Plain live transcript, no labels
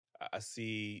I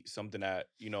see something that,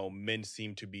 men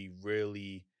seem to be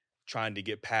really trying to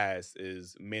get past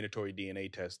is mandatory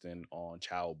DNA testing on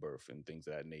childbirth and things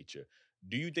of that nature.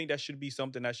 Do you think that should be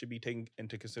something that should be taken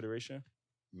into consideration?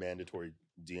 Mandatory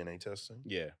DNA testing.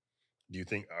 Yeah.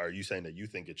 Are you saying that you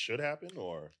think it should happen,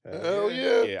 or? Hell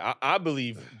yeah. Yeah, I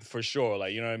believe for sure.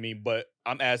 Like, you know what I mean? But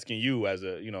I'm asking you as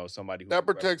a, somebody who That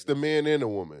protects the man and the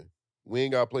woman. We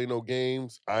ain't gotta play no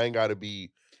games. I ain't gotta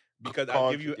be because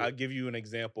I'll give you an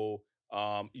example.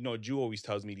 Jew always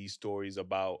tells me these stories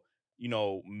about,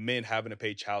 men having to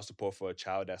pay child support for a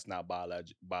child that's not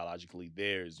biologically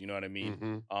theirs. You know what I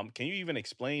mean? Mhm. Can you even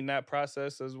explain that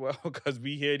process as well? Because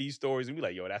we hear these stories and we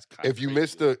like, yo, that's kind If you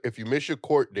miss your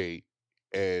court date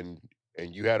and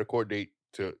you had a court date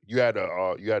you had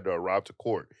to arrive to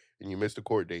court and you missed the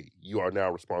court date, you are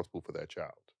now responsible for that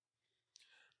child.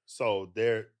 So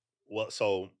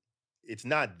it's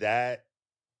not that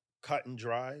cut and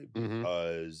dry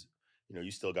because you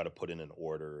still got to put in an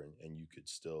order and you could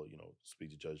still speak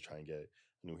to judge, try and get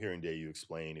a new hearing date. You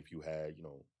explain if you had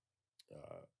you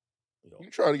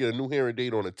trying to get a new hearing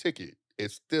date on a ticket,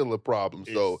 it's still a problem.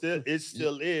 It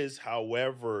still is.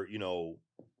 However,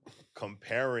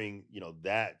 comparing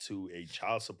that to a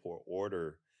child support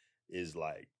order is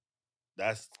like,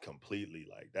 that's completely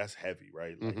like, that's heavy,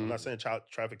 right? Like, I'm not saying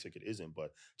traffic ticket isn't,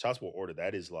 but child support order,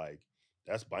 that is like,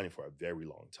 that's binding for a very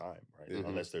long time, right?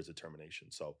 Unless there's a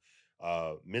termination. So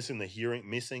missing a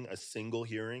single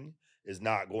hearing is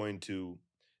not going to,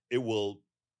 it will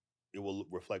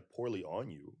reflect poorly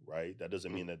on you, right? That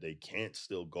doesn't mean that they can't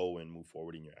still go and move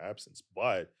forward in your absence.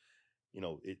 But,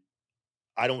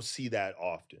 I don't see that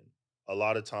often. A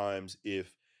lot of times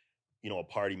if, a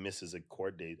party misses a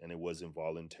court date and it was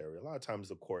involuntary, a lot of times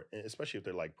the court, especially if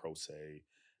they're like pro se,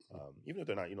 even if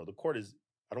they're not, the court is,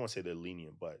 I don't want to say they're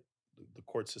lenient, but the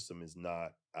court system is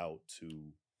not out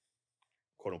to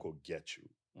quote unquote get you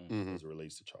as it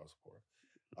relates to child support.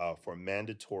 For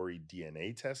mandatory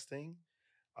DNA testing,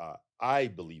 I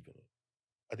believe in it.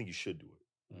 I think you should do it.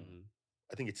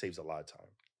 I think it saves a lot of time.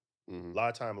 A lot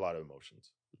of time, a lot of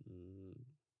emotions.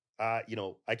 I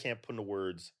can't put into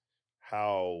words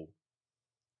how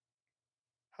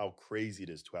crazy it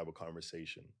is to have a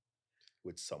conversation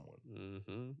with someone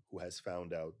who has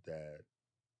found out that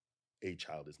a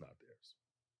child is not theirs.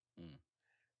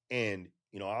 And,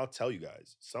 I'll tell you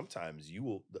guys, sometimes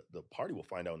the party will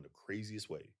find out in the craziest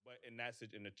way. But in a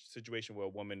situation where a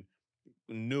woman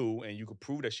knew and you could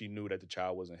prove that she knew that the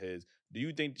child wasn't his, do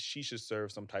you think she should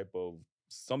serve some type of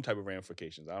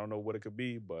ramifications? I don't know what it could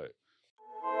be, but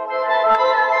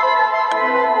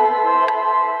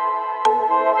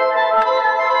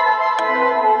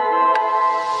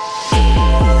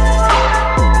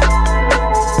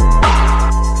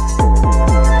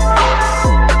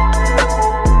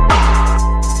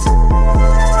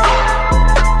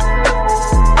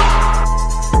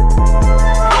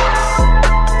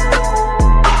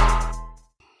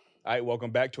all right, welcome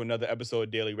back to another episode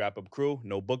of Daily Wrap Up Crew.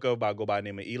 No Booker, but I go by the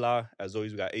name of Eli. As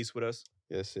always, we got Ace with us.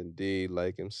 Yes, indeed.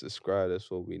 Like and subscribe. That's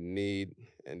what we need.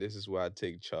 And this is where I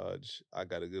take charge. I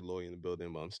got a good lawyer in the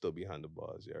building, but I'm still behind the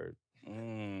bars. You heard?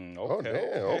 Okay. Oh,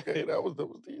 damn. Okay, that was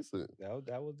decent.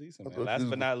 That was decent, man. Last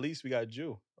but not least, we got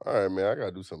Jew. All right, man. I got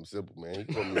to do something simple, man. You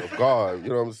put me off guard. You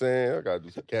know what I'm saying? I got to do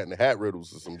some cat in the hat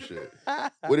riddles or some shit.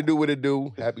 What it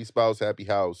do? Happy spouse, happy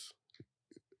house.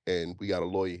 And we got a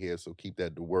lawyer here, so keep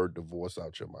the word divorce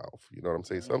out your mouth. You know what I'm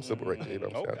saying? Something simple right there. You know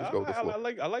what I'm saying? Just go with the flow. I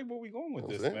like where we going with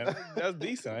this, man. That's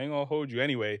decent. I ain't gonna hold you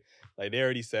anyway. Like they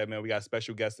already said, man, we got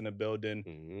special guests in the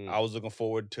building. I was looking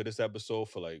forward to this episode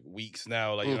for like weeks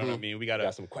now. Like, you know what I mean? We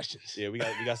got some questions. Yeah, we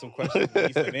got some questions. We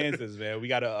need some answers, man. We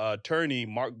got a attorney,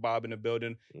 Mark Bob, in the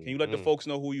building. Can you let the folks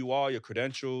know who you are, your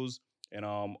credentials, and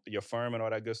your firm and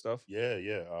all that good stuff? Yeah.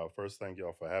 First, thank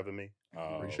y'all for having me.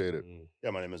 Appreciate it. Yeah,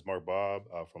 my name is Mark Bob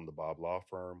from the Bob Law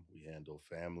Firm. We handle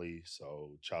family,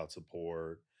 so child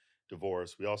support,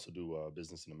 divorce. We also do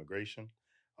business and immigration.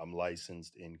 I'm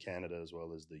licensed in Canada as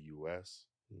well as the U.S.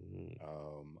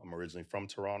 I'm originally from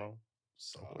Toronto,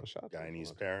 so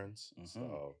Guyanese parents.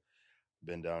 So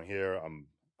been down here. I'm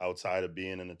outside of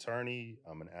being an attorney.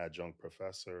 I'm an adjunct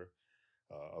professor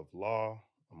of law.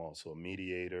 I'm also a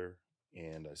mediator,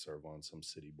 and I serve on some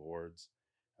city boards.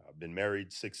 I've been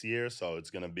married 6 years, so it's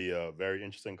going to be a very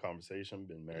interesting conversation.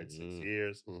 Been married 6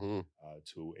 years to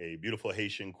a beautiful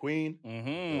Haitian queen,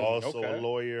 also a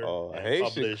lawyer. Oh, a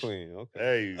Haitian queen. Okay.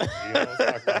 Hey, you know what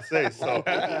I can say. So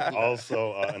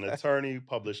also an attorney,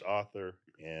 published author,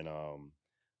 and I'm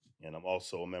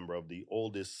also a member of the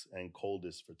oldest and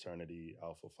coldest fraternity,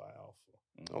 Alpha Phi Alpha.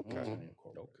 Okay.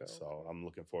 Okay. So I'm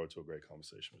looking forward to a great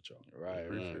conversation with y'all. Right,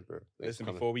 Appreciate that. Listen,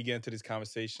 before we get into these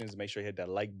conversations, make sure you hit that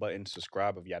like button,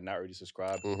 subscribe if y'all not already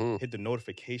subscribed. Mm-hmm. Hit the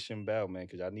notification bell, man,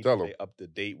 because y'all need Tell to 'em. stay up to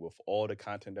date with all the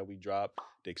content that we drop,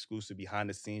 the exclusive behind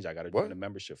the scenes. I got to join the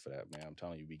membership for that, man. I'm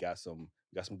telling you, we got some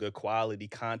good quality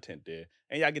content there,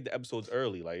 and y'all get the episodes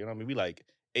early. Like, you know what I mean? We like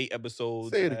 8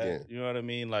 episodes. Say it again. You know what I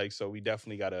mean? Like, so we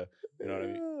definitely gotta, you know what I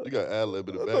mean? You got ad-lib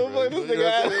in the What the fuck background. this nigga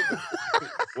ad-lib?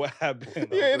 What happened?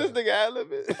 You ain't this nigga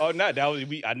ad-libbing? Oh, no, that was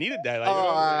I needed that. Like, you know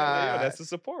what I'm saying? Like, yo, that's the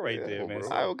support right there, man. bro.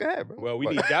 So- All right, okay, bro. well, we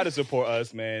need y'all to support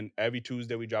us, man. Every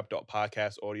Tuesday we drop the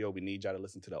podcast audio. We need y'all to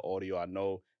listen to the audio. I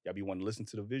know y'all be wanting to listen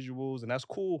to the visuals, and that's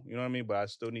cool. You know what I mean? But I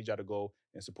still need y'all to go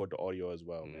and support the audio as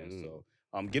well, man. So,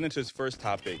 getting into this first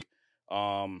topic,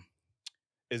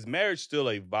 is marriage still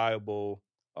a viable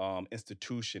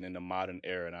institution in the modern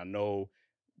era? And I know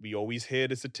we always hear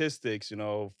the statistics.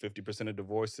 50%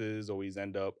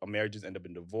 of marriages end up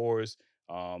in divorce.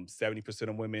 70%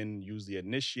 of women usually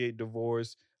initiate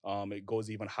divorce. It goes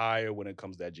even higher when it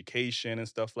comes to education and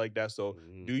stuff like that. So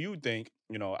do you think,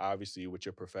 obviously with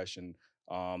your profession,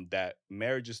 that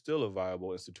marriage is still a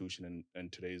viable institution in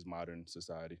today's modern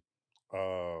society?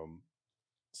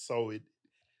 So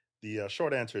the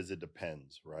short answer is it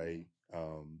depends, right?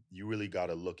 You really got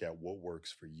to look at what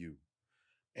works for you.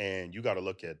 And you got to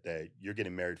look at that you're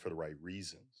getting married for the right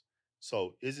reasons.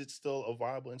 So is it still a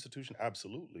viable institution?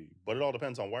 Absolutely. But it all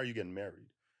depends on why are you getting married.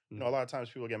 A lot of times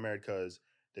people get married because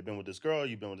they've been with this girl,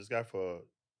 you've been with this guy for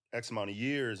X amount of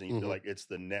years, and you feel like it's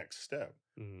the next step.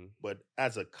 But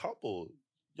as a couple,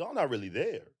 y'all not really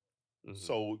there.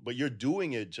 So, but you're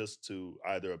doing it just to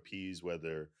either appease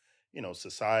whether,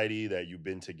 society that you've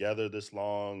been together this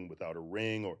long without a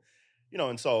ring or,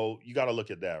 and so you got to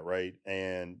look at that, right?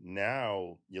 And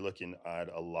now you're looking at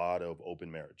a lot of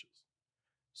open marriages.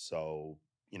 So,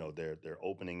 they're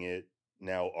opening it.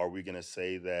 Now, are we going to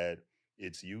say that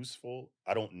it's useful?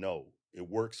 I don't know. It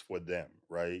works for them,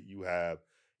 right? You have,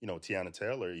 Tiana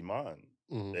Taylor, Iman.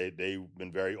 They've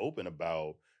been very open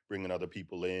about bringing other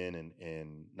people in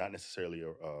and not necessarily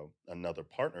another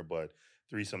partner, but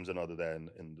threesomes and other than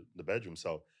in the bedroom.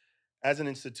 So as an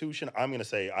institution, I'm going to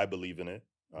say I believe in it.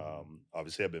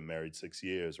 Obviously, I've been married 6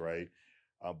 years, right?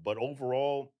 But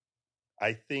overall,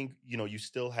 I think, you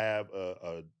still have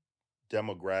a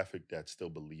demographic that still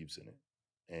believes in it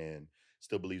and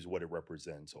still believes what it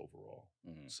represents overall.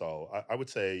 So I would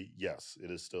say, yes,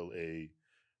 it is still a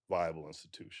viable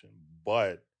institution,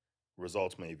 but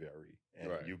results may vary.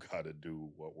 And you got to do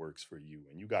what works for you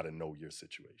and you got to know your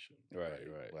situation.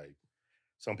 Right. Like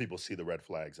some people see the red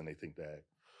flags and they think that,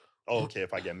 oh, okay,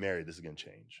 if I get married, this is going to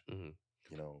change.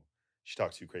 She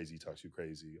talks to you crazy, talks to you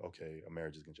crazy. Okay, a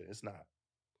marriage is going to change. It's not.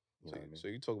 So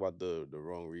you talk about the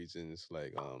wrong reasons,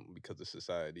 like because the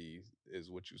society is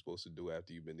what you're supposed to do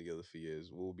after you've been together for years.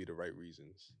 What would be the right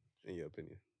reasons, in your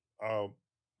opinion?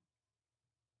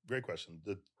 Great question.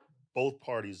 Both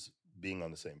parties being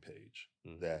on the same page,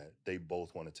 that they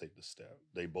both want to take the step.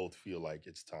 They both feel like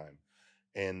it's time,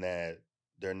 and that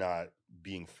they're not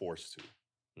being forced to.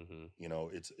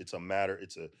 It's a matter.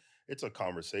 It's a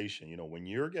conversation. When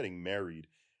you're getting married,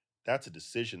 that's a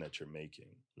decision that you're making,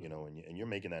 and you're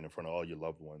making that in front of all your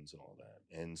loved ones and all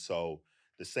that. And so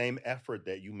the same effort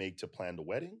that you make to plan the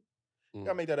wedding, you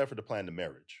gotta make that effort to plan the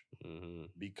marriage,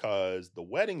 because the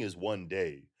wedding is one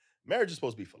day. Marriage is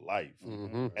supposed to be for life.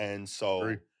 And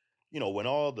so, when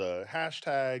all the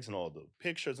hashtags and all the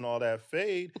pictures and all that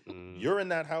fade, you're in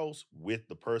that house with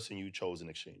the person you chose in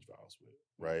exchange vows with,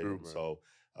 right? And so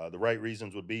the right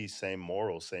reasons would be same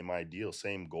morals, same ideals,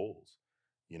 same goals.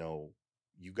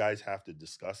 You guys have to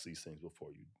discuss these things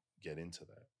before you get into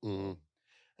that.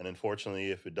 And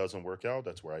unfortunately, if it doesn't work out,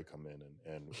 that's where I come in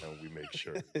and we make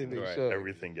sure,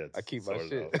 everything gets I keep my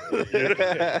shit.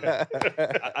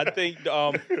 I think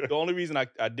the only reason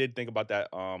I did think about that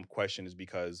question is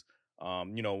because,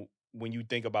 when you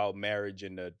think about marriage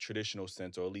in the traditional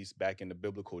sense, or at least back in the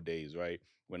biblical days, right?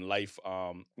 When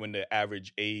when the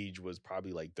average age was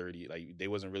probably like 30, like they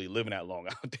wasn't really living that long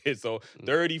out there. So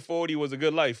 30, 40 was a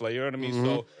good life. Like, you know what I mean?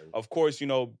 So of course,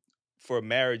 for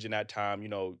marriage in that time,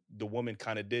 the woman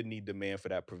kind of did need the man for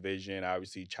that provision.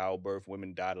 Obviously, childbirth,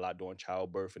 women died a lot during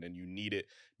childbirth, and then you needed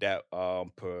that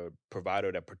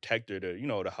provider, that protector to,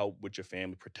 to help with your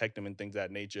family, protect them and things of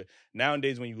that nature.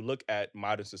 Nowadays, when you look at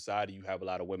modern society, you have a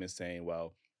lot of women saying,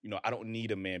 well, I don't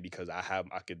need a man because I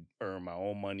could earn my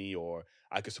own money, or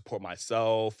I could support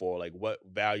myself, or like what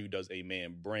value does a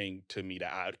man bring to me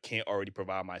that I can't already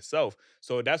provide myself?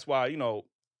 So that's why,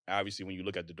 Obviously, when you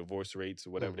look at the divorce rates or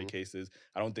whatever the case is,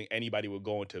 I don't think anybody would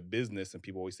go into a business, and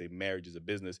people always say marriage is a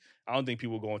business. I don't think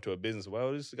people go into a business,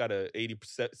 well, this got a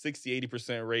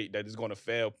 60-80% rate that is going to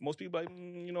fail. Most people are like,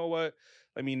 you know what?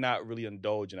 Let me not really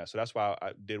indulge in that. So that's why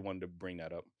I did want to bring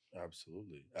that up.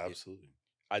 Absolutely.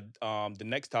 The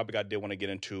next topic I did want to get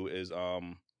into is,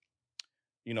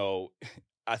 you know,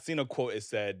 I seen a quote. It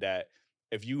said that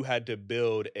if you had to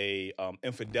build a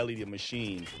infidelity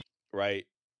machine, right,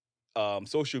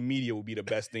 social media would be the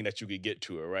best thing that you could get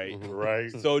to it, right?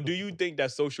 Right. So do you think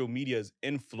that social media is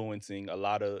influencing a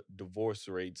lot of divorce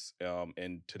rates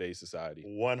in today's society?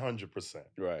 100%.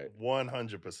 Right.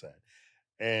 100%.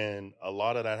 And a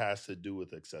lot of that has to do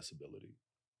with accessibility.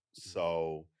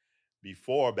 So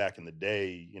before, back in the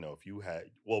day, you know, if you had,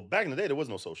 well, back in the day, there was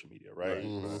no social media, right?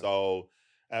 Right. So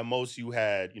at most you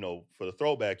had, you know, for the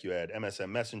throwback, you had MSN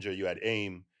Messenger, you had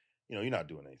AIM. You know, you're not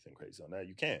doing anything crazy on that.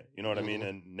 You can't. You know what I mean?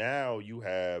 And now you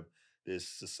have this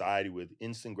society with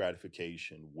instant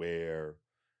gratification where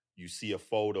you see a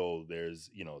photo, there's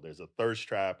a thirst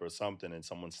trap or something, and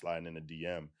someone's sliding in a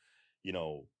DM, you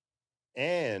know.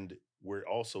 And we're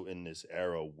also in this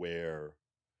era where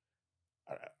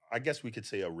I guess we could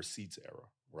say a receipts era,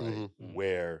 right?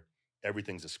 Where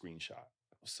everything's a screenshot.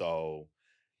 So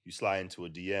you slide into a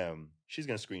DM, she's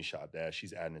gonna screenshot that.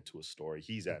 She's adding it to a story.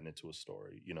 He's adding it to a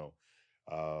story. You know,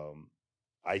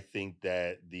 I think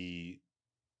that the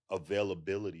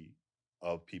availability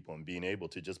of people and being able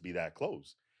to just be that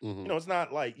close. You know, it's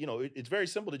not like, you know, it's very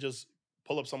simple to just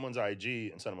pull up someone's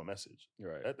IG and send them a message.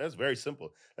 Right. That's very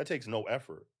simple. That takes no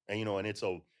effort. And, you know, and it's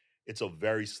a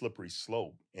very slippery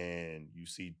slope. And you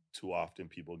see too often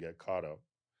people get caught up.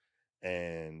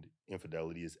 And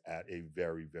infidelity is at a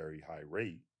very, very high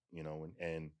rate, you know,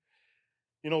 and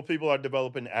you know, people are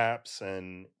developing apps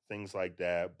and things like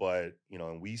that, but, you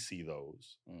know, and we see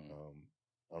those,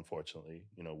 unfortunately,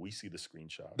 you know, we see the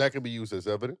screenshots. That can be used as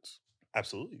evidence?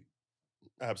 Absolutely.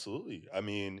 Absolutely. I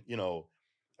mean, you know,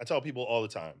 I tell people all the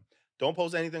time, don't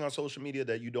post anything on social media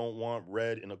that you don't want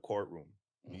read in a courtroom.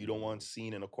 You don't want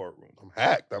seen in a courtroom.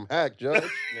 I'm hacked, Judge.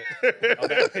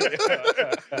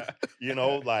 You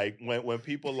know, like when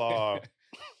people are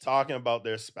talking about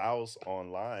their spouse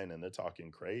online and they're talking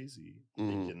crazy,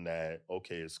 thinking that,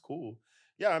 okay, it's cool.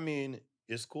 Yeah, I mean,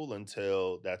 it's cool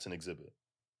until that's an exhibit.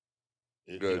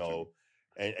 You know,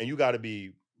 and you got to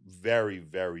be very,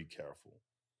 very careful.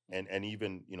 And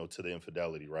even, you know, to the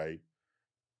infidelity, right?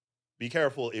 Be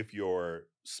careful if you're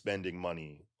spending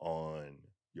money on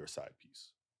your side piece.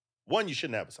 One, you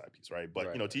shouldn't have a side piece, right?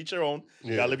 But, you know, to each your own.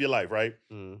 You got to live your life, right?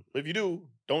 But if you do,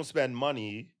 don't spend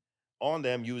money on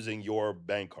them using your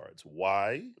bank cards.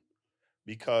 Why?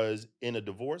 Because in a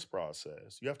divorce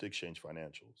process, you have to exchange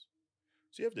financials.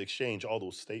 So you have to exchange all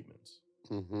those statements.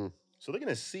 So they're going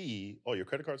to see all your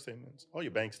credit card statements, all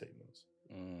your bank statements.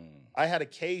 I had a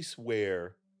case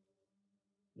where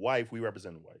we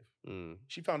represented wife.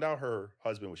 She found out her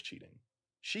husband was cheating.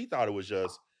 She thought it was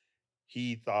just,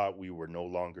 he thought we were no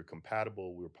longer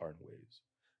compatible. We were parting ways.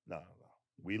 No.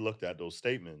 We looked at those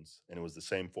statements and it was the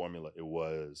same formula. It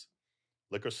was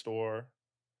liquor store,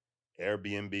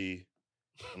 Airbnb,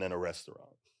 and then a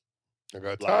restaurant. I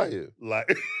got tired.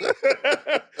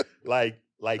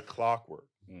 Like clockwork.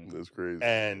 That's crazy.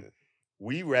 And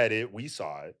we read it, we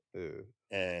saw it,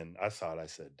 and I saw it, I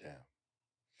said, damn.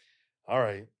 All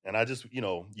right. And I just, you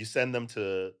know, you send them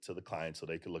to the client so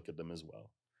they could look at them as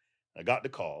well. I got the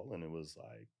call and it was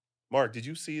like, Mark, did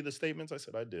you see the statements? I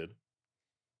said, I did.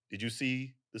 Did you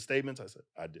see the statements? I said,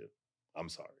 I did. I'm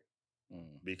sorry.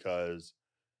 Because,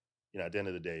 you know, at the end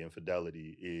of the day,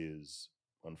 infidelity is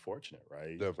unfortunate,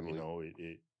 right? Definitely. You know,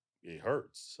 it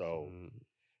hurts. So,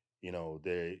 you know,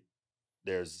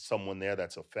 there's someone there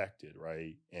that's affected,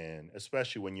 right? And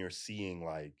especially when you're seeing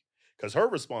like, because her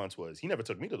response was, he never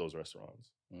took me to those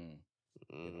restaurants.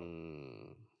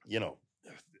 You know,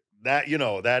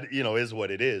 that is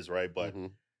what it is, right? But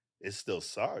it still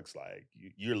sucks. Like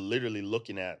you're literally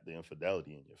looking at the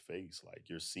infidelity in your face. Like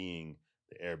you're seeing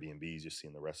the Airbnbs, you're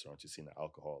seeing the restaurants, you're seeing the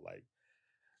alcohol. Like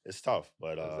it's tough,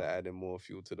 but adding more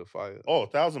fuel to the fire. Oh,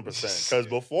 1,000%. Because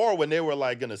before, when they were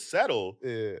like gonna settle,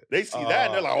 they see that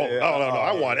and they're like, "Oh, no,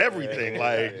 I want everything.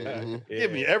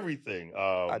 Give me everything.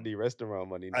 I need restaurant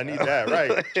money. Now. I need that,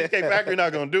 right? Cheesecake Factory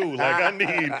not gonna do. Like I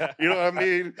need, you know what I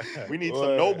mean? We need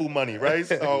some Noble money, right?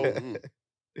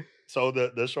 So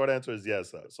the short answer is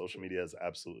yes. Social media has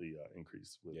absolutely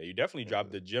increased. Yeah, you definitely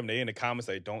dropped the gym. They in the comments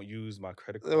like, "Don't use my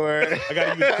credit card. I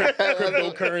gotta use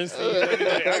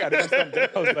cryptocurrency. I gotta do something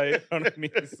else." Like, you know what I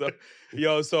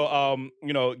mean? So,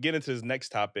 you know, get into this next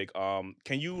topic. Can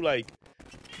you like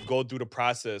go through the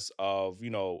process of, you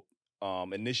know,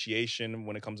 initiation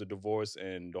when it comes to divorce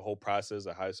and the whole process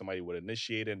of how somebody would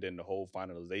initiate it and then the whole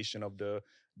finalization of the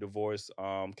divorce.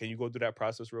 Can you go through that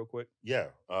process real quick? Yeah.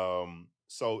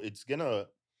 So it's gonna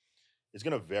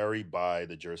vary by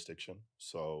the jurisdiction.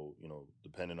 So,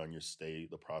 depending on your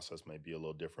state, the process may be a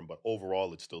little different, but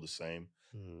overall it's still the same.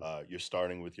 You're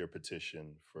starting with your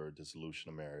petition for dissolution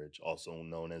of marriage, also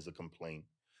known as a complaint.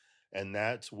 And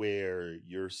that's where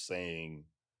you're saying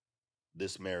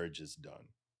this marriage is done.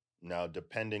 Now,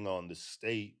 depending on the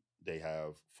state, they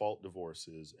have fault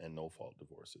divorces and no fault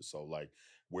divorces. So, like,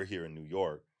 we're here in New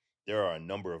York, there are a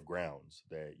number of grounds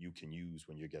that you can use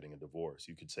when you're getting a divorce.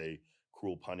 You could say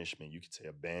cruel punishment, you could say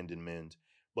abandonment,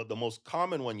 but the most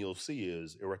common one you'll see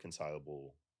is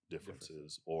irreconcilable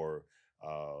differences or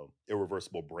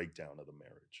irreversible breakdown of the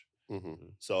marriage. Mm-hmm.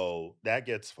 So that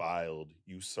gets filed,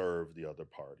 you serve the other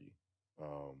party.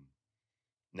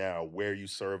 Now, where you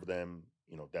serve them,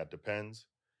 that depends.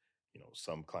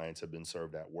 Some clients have been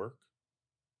served at work.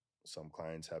 Some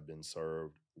clients have been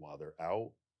served while they're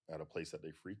out at a place that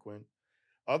they frequent.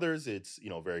 Others, it's,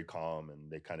 very calm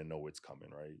and they kind of know it's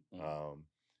coming, right?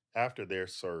 After they're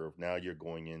served, now you're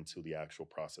going into the actual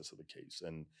process of the case.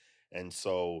 And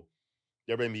so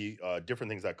there may be different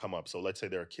things that come up. So let's say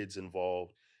there are kids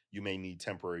involved. You may need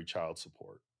temporary child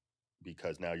support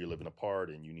because now you're living apart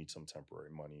and you need some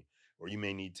temporary money. Or you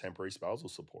may need temporary spousal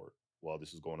support while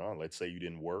this is going on. Let's say you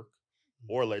didn't work,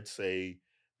 or let's say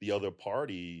the other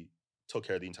party took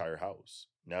care of the entire house.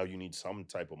 Now you need some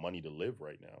type of money to live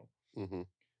right now. Mm-hmm.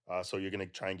 So you're going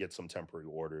to try and get some temporary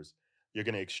orders. You're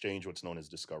going to exchange what's known as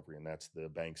discovery, and that's the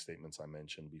bank statements I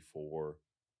mentioned before,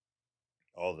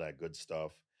 all of that good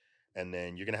stuff. And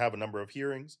then you're going to have a number of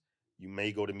hearings. You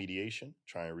may go to mediation,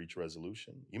 try and reach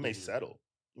resolution. You may settle.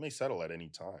 You may settle at any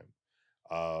time.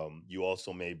 You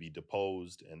also may be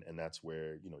deposed, and that's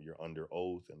where you're under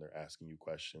oath and they're asking you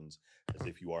questions as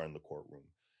if you are in the courtroom.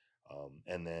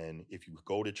 And then if you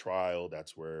go to trial,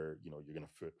 that's where you're going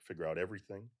to figure out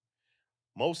everything.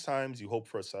 Most times you hope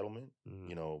for a settlement,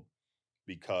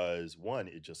 because one,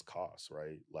 it just costs,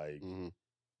 right? Like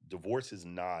divorce is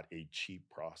not a cheap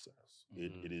process.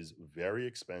 It is very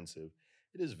expensive.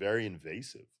 It is very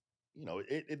invasive.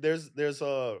 There's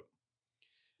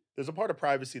a part of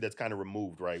privacy that's kind of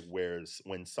removed, right? Whereas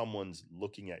when someone's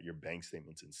looking at your bank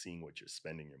statements and seeing what you're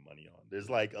spending your money on, there's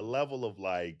like a level of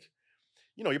like,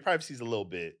 your privacy is a little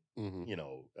bit,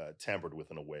 tampered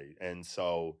with in a way. And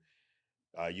so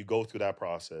you go through that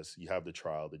process, you have the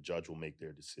trial, the judge will make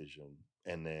their decision,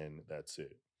 and then that's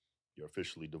it. You're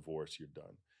officially divorced, you're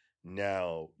done.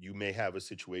 Now, you may have a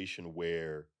situation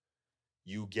where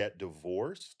you get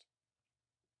divorced.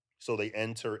 So they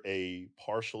enter a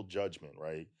partial judgment,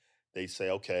 right? They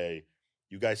say, okay,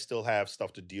 you guys still have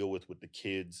stuff to deal with the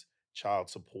kids, child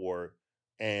support,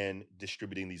 and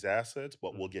distributing these assets,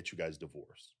 but we'll get you guys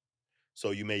divorced.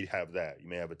 So you may have that. You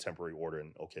may have a temporary order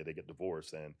and, okay, they get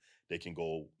divorced and they can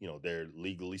go, they're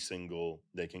legally single.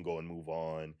 They can go and move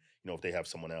on, if they have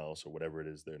someone else or whatever it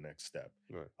is, their next step.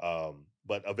 Right.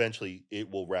 But eventually it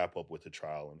will wrap up with a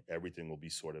trial and everything will be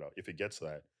sorted out. If it gets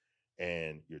that,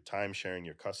 and your time sharing,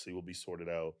 your custody will be sorted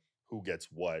out, who gets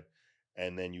what,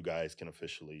 and then you guys can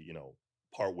officially,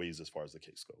 part ways as far as the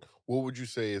case goes. What would you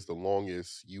say is the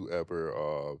longest you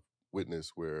ever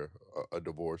witnessed where a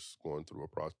divorce going through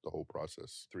the whole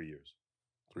process? 3 years.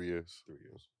 3 years? 3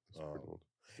 years. That's pretty long.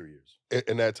 3 years.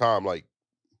 In that time, like,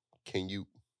 can you,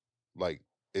 like,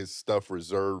 is stuff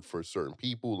reserved for certain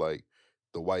people? Like,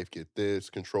 the wife get this,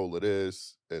 control of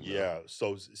this? And, yeah,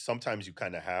 so sometimes you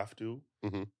kind of have to,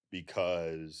 Mhm.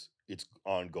 because it's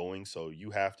ongoing. So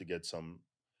you have to get some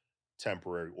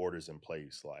temporary orders in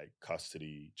place, like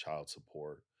custody, child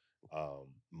support,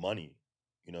 money.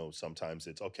 Sometimes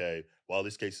it's, okay, while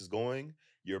this case is going,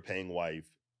 you're paying wife,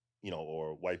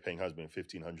 or wife paying husband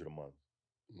 $1,500 a month,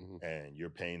 and you're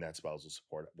paying that spousal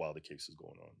support while the case is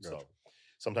going on. Gotcha. So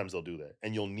sometimes they'll do that,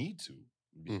 and you'll need to,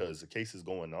 because the case is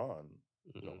going on,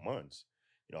 months.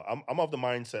 I'm of the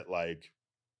mindset, like,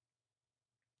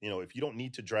 if you don't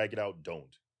need to drag it out,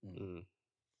 don't.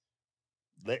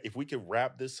 If we could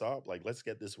wrap this up, like, let's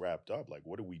get this wrapped up. Like,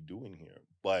 what are we doing here?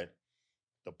 But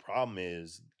the problem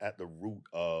is, at the root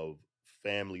of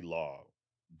family law,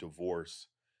 divorce,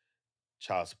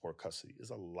 child support, custody,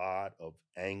 is a lot of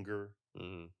anger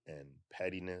and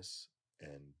pettiness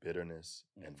and bitterness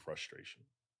and frustration.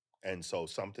 And so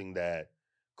something that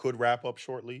could wrap up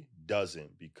shortly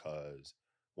doesn't, because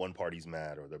one party's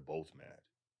mad or they're both mad,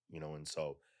 and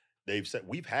so they've said,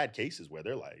 we've had cases where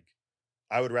they're like,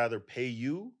 I would rather pay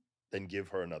you than give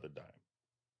her another dime.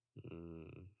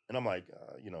 And I'm like,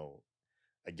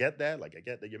 I get that. Like, I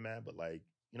get that you're mad, but, like,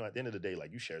 at the end of the day,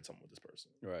 like, you shared something with this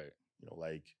person. Right.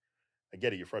 Like, I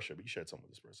get it, you're frustrated, but you shared something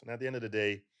with this person. At the end of the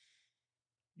day,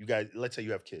 you guys, let's say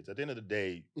you have kids. At the end of the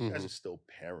day, you guys are still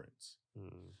parents.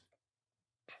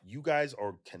 You guys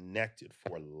are connected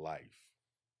for life.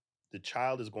 The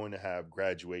child is going to have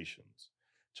graduations.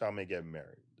 The child may get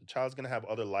married. The child's going to have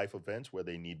other life events where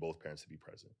they need both parents to be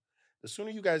present. The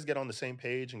sooner you guys get on the same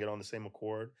page and get on the same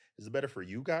accord, is the better for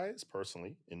you guys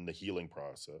personally in the healing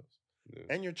process,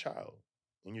 and your child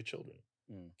and your children.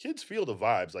 Kids feel the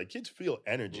vibes. Like, kids feel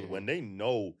energy when they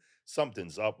know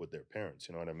something's up with their parents.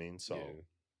 You know what I mean? So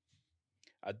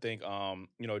I think,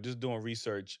 just doing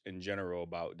research in general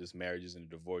about just marriages and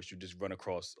divorce, you just run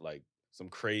across like some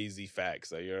crazy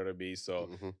facts. Like, you know what I mean? So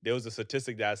there was a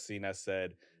statistic that I seen that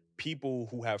said people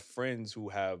who have friends who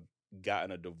have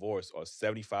gotten a divorce are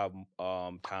 75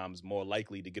 times more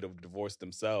likely to get a divorce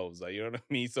themselves. Like, you know what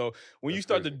I mean? So when you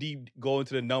start to deep go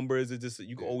into the numbers, it's just,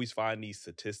 you can always find these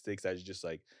statistics that's just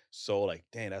like, so like,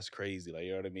 dang, that's crazy. Like,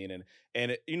 you know what I mean?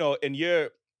 And and you're,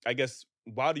 I guess,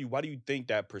 why do you think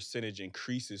that percentage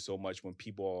increases so much when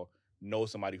people know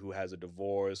somebody who has a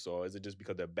divorce, or is it just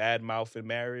because they're bad mouth in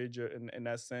marriage, or in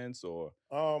that sense, or?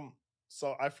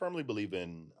 So I firmly believe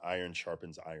in iron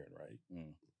sharpens iron, right?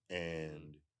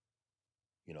 And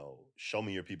show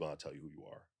me your people and I'll tell you who you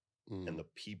are. And the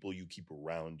people you keep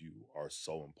around you are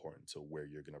so important to where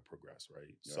you're going to progress,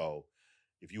 right? So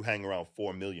if you hang around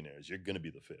 4 millionaires, you're going to be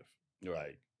the fifth.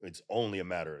 Like, it's only a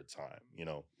matter of time,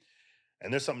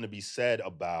 And there's something to be said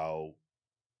about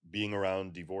being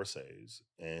around divorcees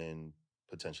and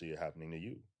potentially it happening to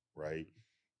you, right?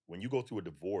 When you go through a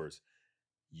divorce,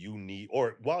 you need,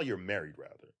 or while you're married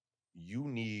rather, you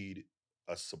need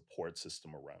a support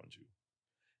system around you.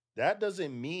 That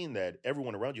doesn't mean that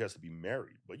everyone around you has to be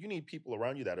married, but you need people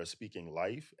around you that are speaking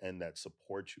life and that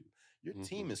support you. Your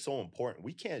team is so important.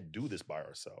 We can't do this by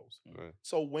ourselves.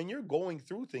 So when you're going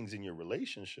through things in your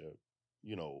relationship,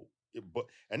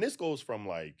 and this goes from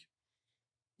like,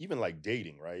 even like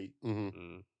dating, right?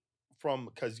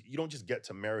 Because you don't just get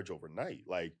to marriage overnight.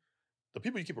 Like, the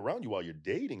people you keep around you while you're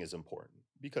dating is important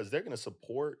because they're going to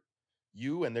support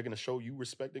you and they're going to show you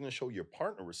respect. They're going to show your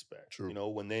partner respect. True.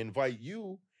 When they invite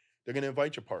you, they're going to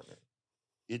invite your partner.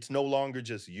 It's no longer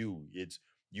just you. It's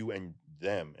you and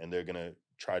them, and they're going to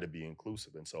try to be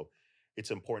inclusive. And so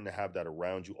it's important to have that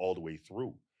around you all the way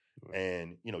through.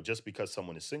 And, just because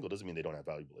someone is single doesn't mean they don't have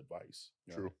valuable advice.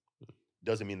 True.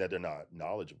 Doesn't mean that they're not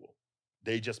knowledgeable.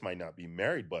 They just might not be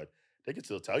married, but they can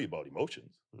still tell you about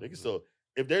emotions. They can still,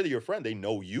 if they're your friend, they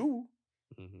know you,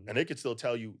 and they can still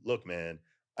tell you, look, man,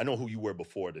 I know who you were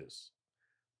before this,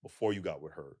 before you got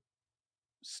with her.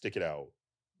 Stick it out.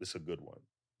 It's a good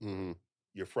one.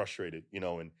 You're frustrated,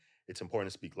 and it's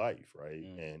important to speak life, right?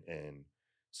 And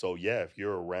so, if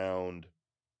you're around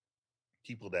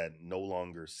people that no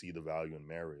longer see the value in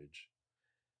marriage,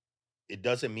 it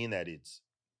doesn't mean that it's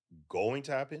going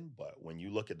to happen, but when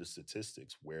you look at the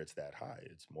statistics where it's that high,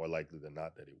 it's more likely than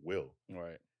not that it will.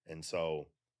 Right. And so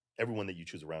everyone that you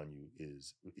choose around you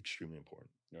is extremely important.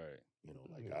 Right.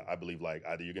 I believe like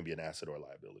either you're going to be an asset or a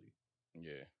liability.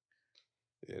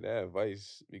 Yeah, that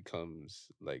advice becomes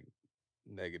like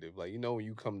negative. Like, when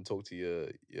you come talk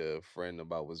to your friend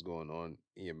about what's going on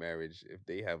in your marriage, if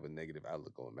they have a negative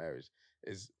outlook on marriage,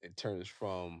 it turns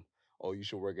from, oh, you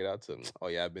should work it out, to, oh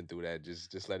yeah, I've been through that.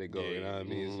 Just let it go. You know what I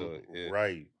mean? So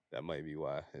right. That might be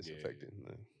why it's affected.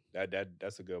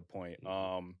 That's a good point.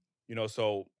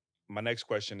 So my next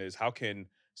question is, how can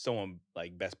someone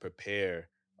like best prepare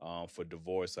for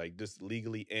divorce, like just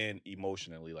legally and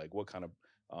emotionally? Like, what kind of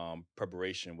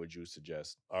preparation would you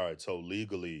suggest? All right. So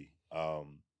legally,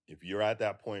 if you're at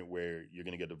that point where you're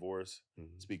going to get divorced,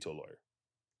 speak to a lawyer.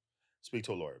 Speak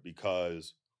to a lawyer,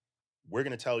 because we're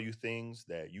going to tell you things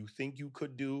that you think you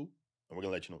could do, and we're going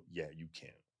to let you know, yeah, you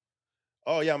can.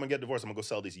 Oh, yeah, I'm going to get divorced. I'm going to go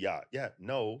sell this yacht. Yeah,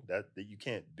 no, that you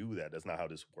can't do that. That's not how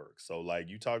this works. So, like,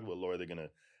 you talk to a lawyer, they're going to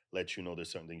let you know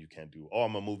there's certain things you can't do. Oh,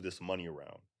 I'm going to move this money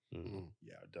around.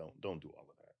 Yeah, don't do all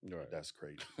of that. Right. That's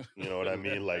crazy. You know what I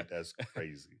mean? Like, that's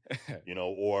crazy.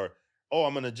 Or, oh,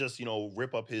 I'm going to just,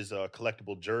 rip up his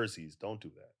collectible jerseys. Don't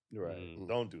do that. Right.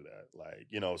 Don't do that.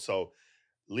 Like, so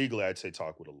legally, I'd say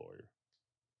talk with a lawyer.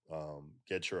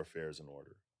 Get your affairs in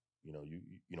order.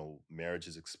 Marriage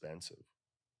is expensive.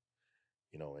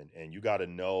 And you got to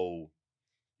know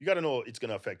it's going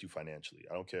to affect you financially.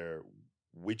 I don't care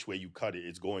which way you cut it,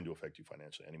 it's going to affect you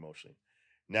financially and emotionally.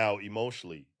 Now,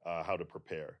 emotionally, how to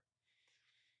prepare.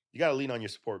 You got to lean on your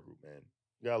support group, man.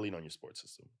 You got to lean on your support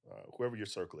system. Whoever your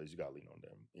circle is, you got to lean on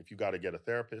them. If you got to get a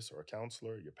therapist or a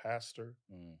counselor, your pastor,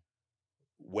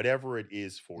 whatever it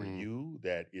is for you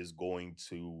that is going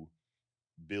to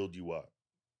build you up.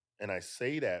 And I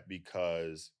say that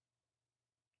because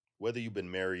whether you've been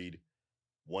married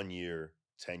 1 year,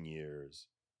 10 years,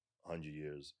 100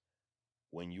 years,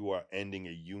 when you are ending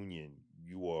a union,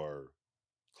 you are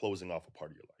closing off a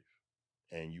part of your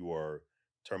life and you are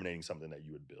terminating something that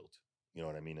you had built. You know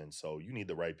what I mean? And so you need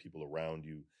the right people around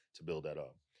you to build that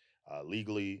up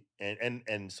legally.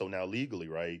 And so now legally,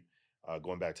 right?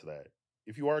 Going back to that,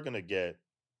 if you are going to get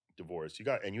divorced, you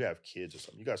have kids or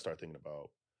something, you got to start thinking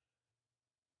about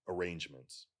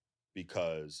arrangements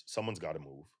because someone's got to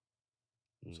move.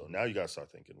 So now you got to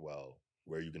start thinking, well,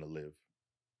 where are you going to live?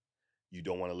 You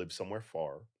don't want to live somewhere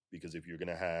far because if you're going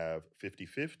to have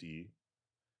 50-50,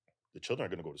 the children are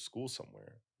going to go to school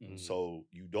somewhere. So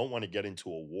you don't want to get into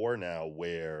a war now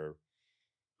where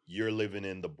you're living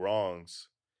in the Bronx,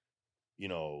 you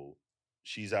know,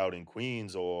 she's out in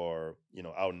Queens or, you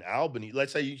know, out in Albany.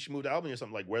 Let's say she moved to Albany or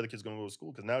something, like where the kid's going to go to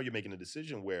school. Because now you're making a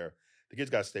decision where the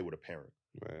kid's got to stay with a parent.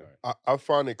 Right. I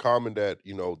find it common that,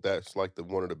 you know, that's like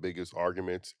one of the biggest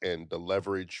arguments, and the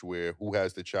leverage where who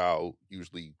has the child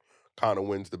usually kind of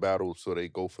wins the battle, so they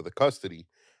go for the custody.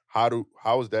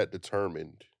 How is that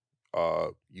determined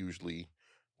usually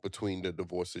between the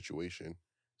divorce situation?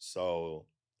 So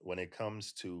when it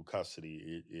comes to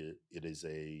custody, it is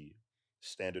a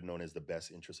standard known as the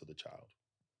best interest of the child.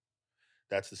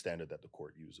 That's the standard that the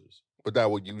court uses. But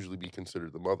that would usually be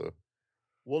considered the mother.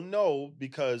 Well, no,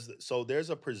 because so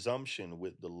there's a presumption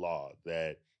with the law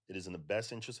that it is in the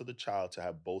best interest of the child to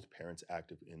have both parents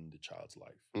active in the child's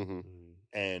life. Mm-hmm.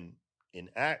 And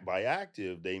by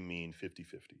active, they mean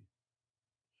 50-50.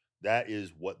 That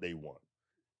is what they want.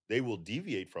 They will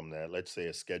deviate from that. Let's say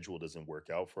a schedule doesn't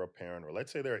work out for a parent, or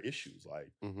let's say there are issues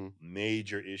like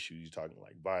major issues. You're talking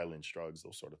like violence, drugs,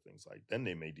 those sort of things. Like then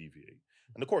they may deviate.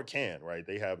 And the court can, right?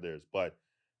 They have theirs. But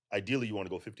ideally, you want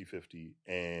to go 50-50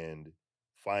 and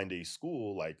find a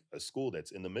school, like a school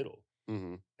that's in the middle.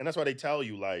 And that's why they tell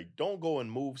you, like, don't go and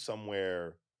move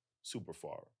somewhere super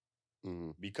far.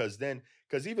 Because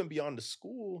even beyond the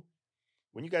school,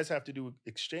 when you guys have to do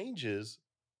exchanges,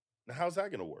 now how's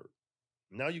that going to work?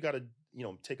 Now you got to, you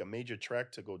know, take a major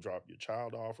trek to go drop your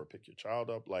child off or pick your child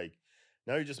up. Like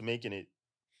now you're just making it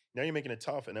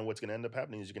tough. And then what's going to end up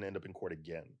happening is you're going to end up in court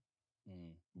again.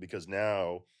 Because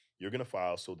now you're going to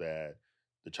file so that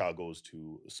the child goes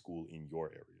to a school in your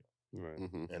area. Right.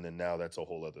 And then now that's a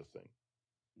whole other thing.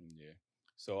 Yeah.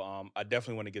 So I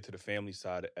definitely want to get to the family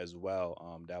side as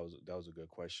well. That was a good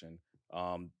question.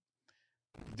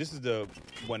 This is the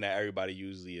one that everybody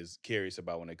usually is curious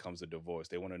about when it comes to divorce.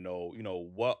 They want to know, you know,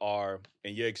 what are,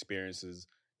 in your experiences,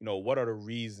 you know, what are the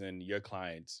reason your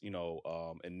clients, you know,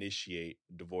 initiate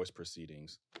divorce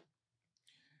proceedings?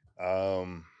 What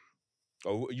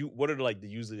are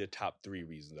usually the top 3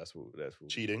 reasons? That's what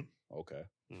cheating. Okay.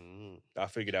 I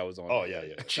figured that was on. Oh yeah.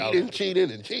 Cheating. The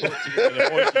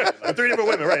 3 different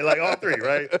women, right? Like all 3,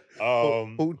 right?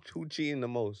 Who cheating the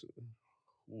most?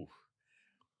 Oof.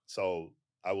 So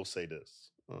I will say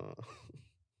this.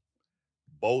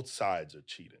 Both sides are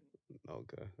cheating.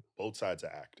 Okay. Both sides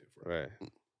are active. Right.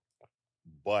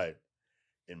 But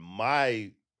in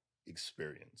my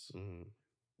experience,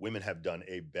 women have done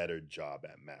a better job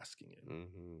at masking it.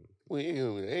 Well,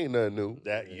 ain't nothing new.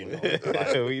 That, you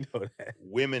know, we know that.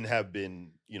 Women have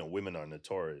been, you know, women are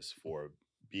notorious for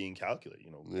being calculated.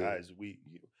 You know, guys, we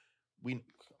know.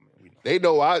 They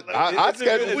know I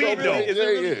schedule. It's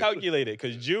really calculated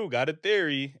because Jew got a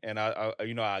theory, and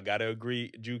I gotta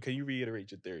agree. Jew, can you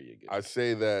reiterate your theory again? I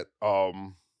say that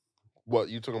what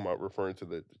you talking about, referring to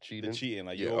the cheating? The cheating,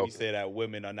 like you always say that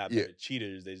women are not better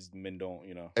cheaters. They just men don't,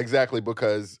 you know. Exactly,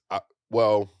 because I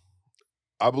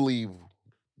believe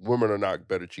women are not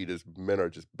better cheaters. Men are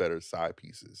just better side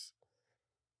pieces.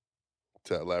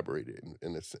 To elaborate it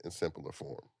in simpler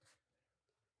form.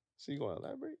 So you gonna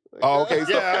elaborate? Okay.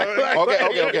 So,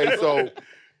 okay. So,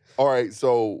 all right.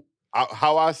 So,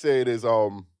 how I say it is,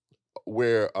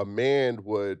 where a man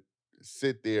would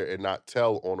sit there and not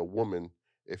tell on a woman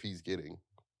if he's getting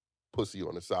pussy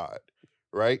on the side,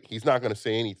 right? He's not going to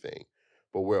say anything,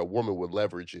 but where a woman would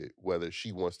leverage it, whether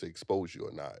she wants to expose you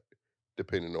or not,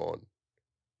 depending on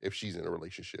if she's in a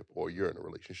relationship or you're in a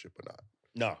relationship or not.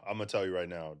 No, I'm gonna tell you right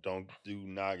now. Do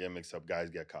not get mixed up.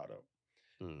 Guys get caught up.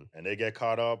 And they get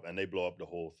caught up and they blow up the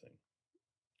whole thing.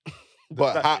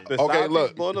 But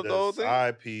look, the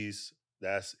side piece,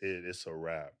 that's it. It's a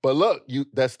wrap. But look,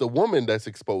 that's the woman that's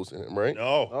exposing him, right?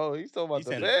 No. Oh, he's talking about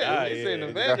the man. He's saying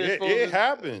the man. It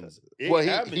happens. It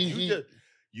happens. He,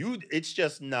 it's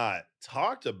just not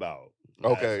talked about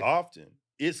as often.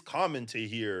 It's common to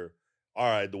hear, all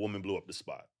right, the woman blew up the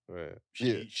spot. Right.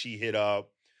 She hit up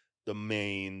the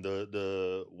main,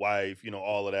 the wife, you know,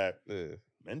 all of that. Yeah.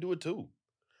 Men do it too.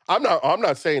 I'm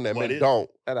not saying that But men it- don't.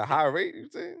 At a high rate, you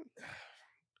saying?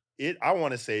 I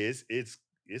want to say it's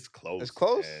close. It's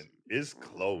close? Man. It's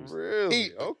close.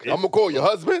 Really? Okay. I'm gonna call your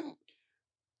husband.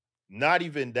 Not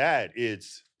even that.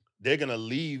 It's they're gonna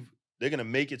leave. They're gonna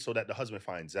make it so that the husband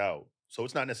finds out. So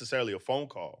it's not necessarily a phone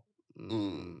call.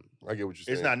 I get what you're saying.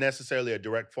 It's not necessarily a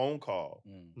direct phone call,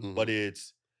 Mhm. but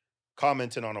it's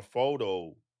commenting on a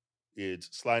photo. It's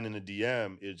sliding in the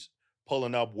DM. It's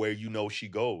pulling up where you know she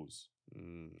goes.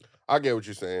 I get what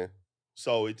you're saying.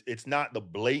 So it's not the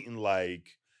blatant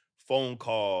like phone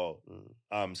call,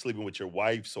 sleeping with your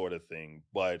wife sort of thing,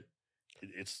 but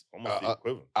it's almost the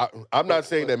equivalent. I'm not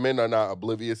saying that men are not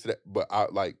oblivious to that, but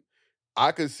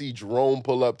I could see Jerome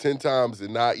pull up 10 times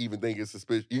and not even think it's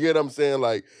suspicious. You get what I'm saying?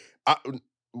 Like,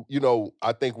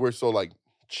 I think we're so like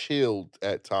chilled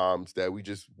at times that we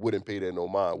just wouldn't pay that no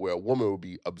mind. Where a woman would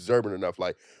be observant enough,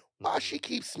 like, why she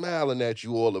keeps smiling at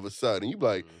you all of a sudden? You be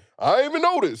like, I ain't even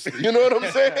noticed. You know what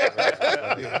I'm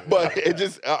saying? But it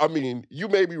just, I mean, you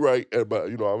may be right, but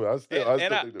you know, I still think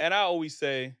that. And I always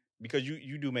say, because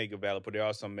you do make a valid point, there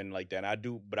are some men like that, and I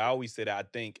do, but I always say that I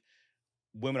think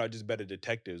women are just better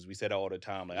detectives. We say that all the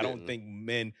time. Like, I don't think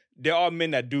there are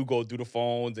men that do go through the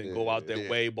phones and go out their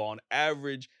way, but on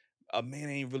average, a man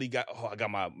ain't really got, I got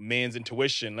my man's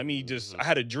intuition. Let me just, I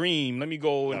had a dream. Let me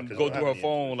go and go through her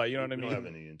phone. Like, you know what I mean? We don't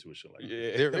have any intuition like that.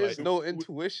 Yeah. There is no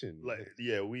intuition. Like,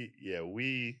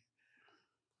 we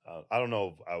I don't know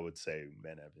if I would say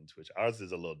men have intuition. Ours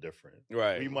is a little different.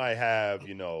 Right. We might have,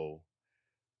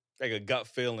 like a gut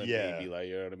feeling, Yeah. maybe. Like,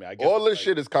 you know what I mean? I guess All it's this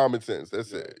shit is common sense.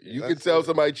 That's it. You can That's tell it.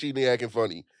 somebody cheating, acting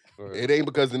funny. Right. It ain't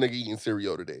because the nigga eating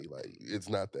cereal today. Like, it's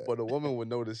not that. But a woman would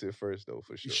notice it first, though,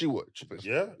 for sure. She would. For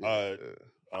sure. Yeah.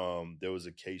 There was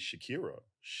a case, Shakira.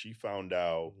 She found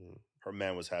out her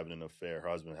man was having an affair, her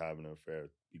husband having an affair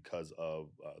because of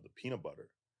the peanut butter.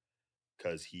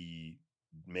 Because he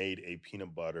made a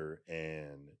peanut butter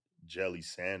and jelly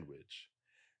sandwich,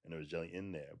 and there was jelly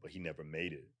in there, but he never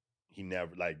made it. He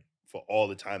never, like, for all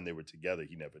the time they were together,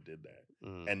 he never did that.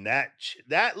 And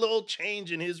that little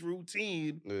change in his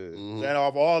routine set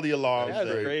off all the alarms. That's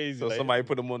crazy. So like, somebody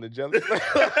put him on the jelly.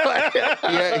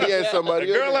 he had somebody.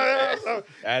 A girl like that.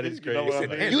 that is You know what I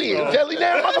crazy. mean? You eating jelly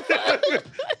now, motherfucker?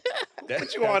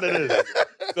 What you wanted this?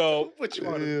 So, What you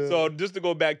wanted? so just to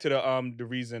go back to the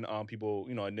reason people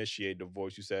initiate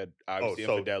divorce, you said obviously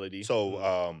infidelity.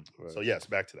 So yes,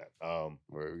 back to that.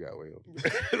 Where we got way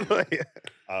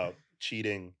over.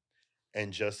 Cheating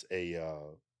and just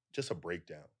a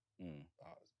breakdown.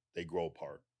 They grow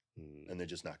apart and they're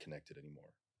just not connected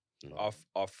anymore.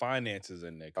 Our finances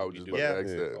in there. I was just do about that? to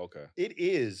ask that. Okay. It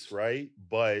is, right?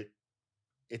 But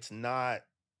it's not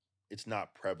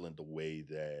prevalent the way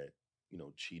that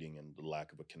cheating and the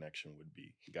lack of a connection would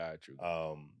be. Got you.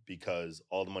 Because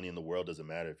all the money in the world doesn't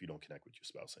matter if you don't connect with your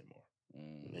spouse anymore.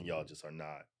 And y'all just are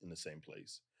not in the same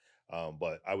place.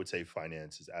 But I would say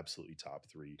finance is absolutely top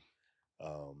 3.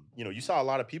 You saw a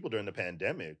lot of people during the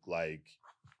pandemic, like,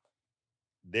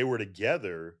 they were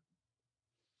together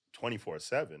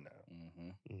 24/7 now.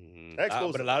 That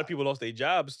exposed but a lot of people lost their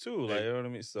jobs too. Like, you know what I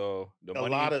mean? So the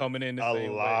money ain't coming in the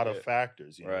same way. A lot of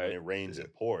factors. When Right. it rains,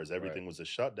 it pours. Everything was a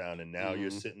shutdown, and now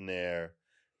you're Mhm. sitting there,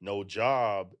 no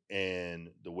job,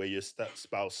 and the way your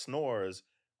spouse snores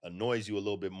annoys you a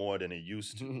little bit more than it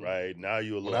used to, right? Now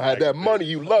you a little. When I had that money,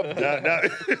 you loved it. Now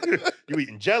you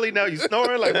eating jelly. Now you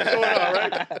snoring. Like, what's going on,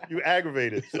 right? You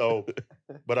aggravated. So,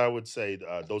 but I would say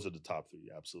those are the top 3.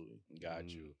 Absolutely. Got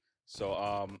you.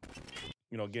 So,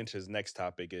 getting to his next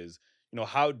topic is,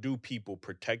 how do people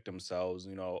protect themselves?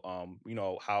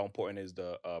 How important is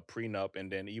the prenup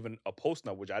and then even a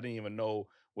postnup, which I didn't even know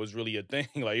was really a thing.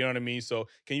 Like, you know what I mean? So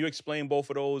can you explain both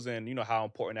of those and, how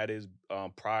important that is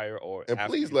prior or And after?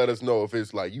 please let us know if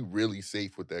it's like you really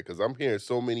safe with that, because I'm hearing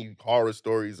so many horror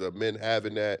stories of men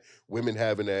having that, women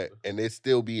having that, and they're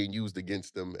still being used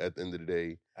against them at the end of the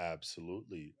day.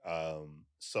 Absolutely.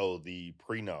 So the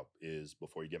prenup is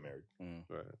before you get married.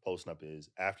 Right. Postnup is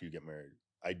after you get married.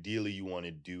 Ideally, you want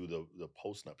to do the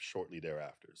postnup shortly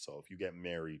thereafter. So if you get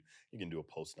married, you can do a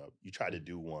postnup. You try to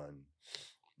do one,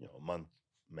 a month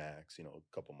max, a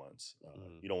couple months.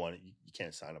 You don't want to, you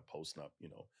can't sign a postnup,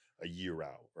 a year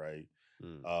out, right?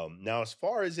 Now, as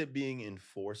far as it being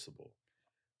enforceable,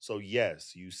 so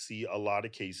yes, you see a lot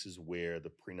of cases where the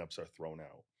prenups are thrown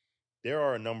out. There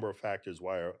are a number of factors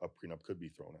why a prenup could be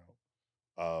thrown out.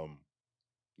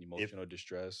 Emotional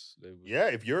distress. Yeah,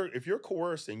 if you're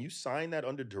coerced and you sign that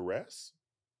under duress,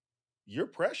 you're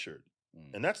pressured.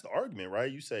 And that's the argument, right?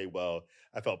 You say, well,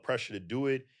 I felt pressure to do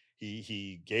it.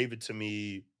 He gave it to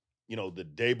me, the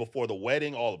day before the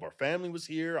wedding, all of our family was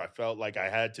here. I felt like I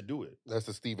had to do it. That's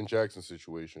the Steven Jackson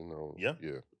situation. No. Yeah.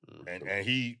 Yeah. And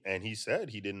he said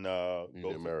he didn't He go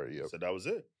didn't marry. Yep. Said that was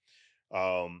it.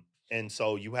 And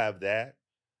so you have that,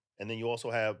 and then you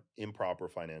also have improper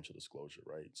financial disclosure,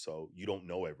 right? So you don't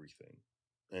know everything,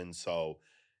 and so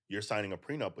you're signing a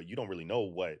prenup, but you don't really know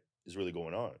what is really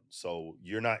going on. So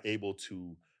you're not able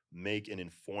to make an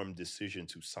informed decision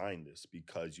to sign this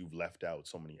because you've left out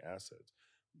so many assets.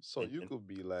 So And- you and- could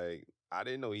be like, I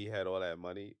didn't know he had all that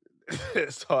money, so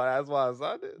that's why I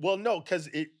signed it. Well, no, because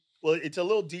it's a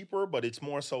little deeper, but it's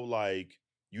more so like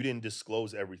you didn't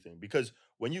disclose everything. Because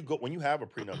when you have a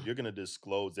prenup, you're gonna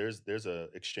disclose. There's a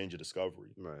exchange of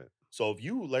discovery. Right. So if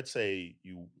you, let's say,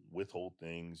 you withhold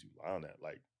things, you lie on that,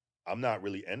 like, I'm not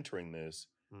really entering this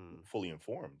fully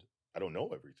informed. I don't know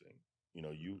everything.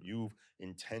 You've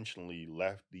intentionally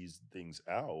left these things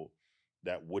out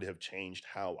that would have changed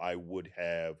how I would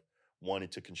have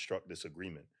wanted to construct this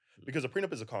agreement. Because a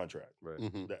prenup is a contract. Right.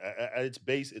 Mhm. At its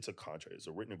base, it's a contract. It's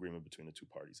a written agreement between the two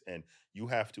parties. And you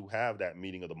have to have that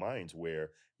meeting of the minds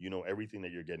where you know everything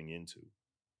that you're getting into.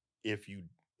 If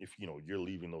you're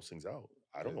leaving those things out,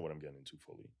 I don't know what I'm getting into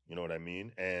fully. You know what I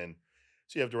mean? And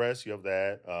so you have the rest, you have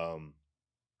that.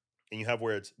 And you have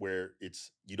where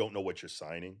it's you don't know what you're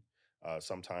signing.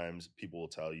 Sometimes people will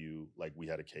tell you, like we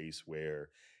had a case where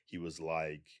he was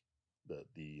like,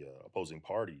 the opposing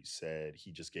party said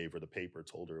he just gave her the paper,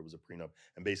 told her it was a prenup,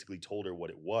 and basically told her what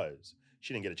it was.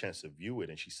 She didn't get a chance to view it,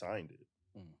 and she signed it.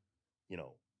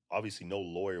 Obviously no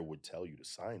lawyer would tell you to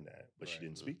sign that, but she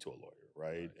didn't speak to a lawyer,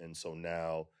 right? And so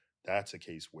now that's a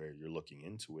case where you're looking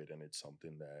into it, and it's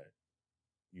something that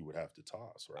you would have to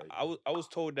toss, right? I was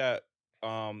told that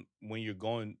when you're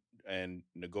going and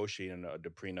negotiating the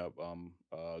prenup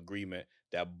agreement,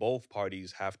 that both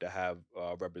parties have to have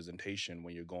representation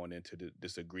when you're going into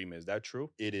this agreement. Is that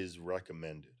true? It is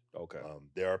recommended. Okay.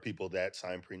 There are people that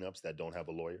sign prenups that don't have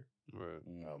a lawyer. Right.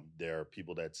 There are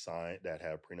people that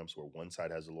have prenups where one side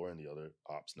has a lawyer and the other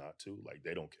opts not to. Like,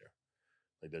 they don't care.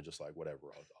 Like, they're just like, whatever,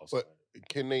 I'll sign But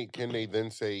can they then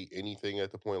say anything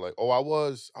at the point like, oh, I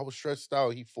was stressed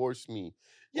out, he forced me,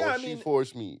 Yeah, or I she mean,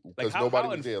 forced me Like because how nobody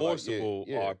was there. Like, enforceable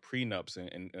yeah. are prenups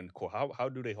in court? How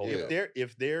do they hold Yeah. up?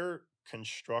 if they're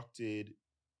constructed,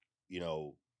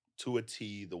 to a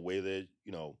T, the way that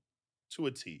to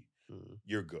a T,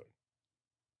 you're good.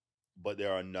 But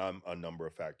there are a number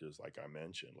of factors, like I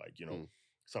mentioned, like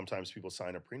sometimes people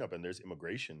sign a prenup and there's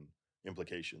immigration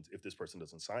implications if this person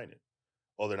doesn't sign it.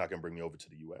 Oh, they're not going to bring me over to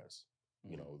the U.S.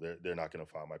 They're not going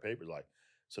to file my papers. Like,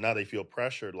 so now they feel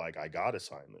pressured. Like, I got to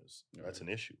sign this. That's an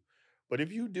issue. But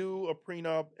if you do a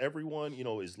prenup, everyone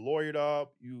is lawyered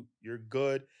up. You're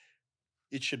good.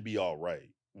 It should be all right.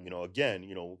 Again,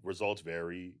 results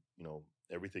vary.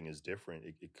 Everything is different.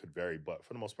 It could vary, but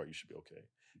for the most part, you should be okay.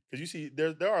 Because you see,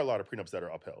 there are a lot of prenups that are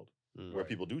upheld where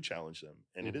people do challenge them,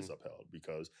 and it is upheld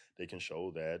because they can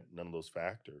show that none of those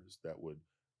factors that would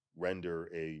render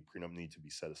a prenup need to be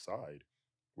set aside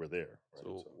were there. Right?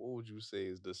 So what would you say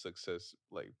is the success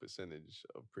percentage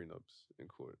of prenups in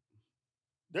court?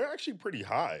 They're actually pretty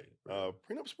high.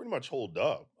 Prenups pretty much hold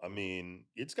up. I mean,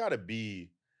 it's got to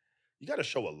be, you got to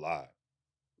show a lot.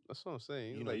 That's what I'm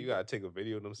saying. You You gotta take a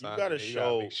video of them signing. gotta You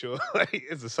gotta make show- sure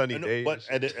it's a sunny day. But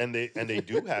and they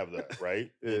do have that, right?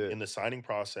 Yeah. In the signing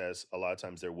process, a lot of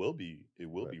times it will be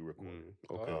recorded.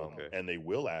 Okay. And they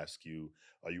will ask you,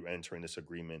 are you entering this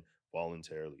agreement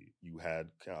voluntarily? You had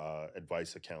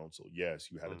advice of counsel.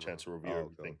 Yes, you had a chance to review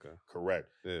everything. Okay. Correct.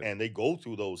 Yeah. And they go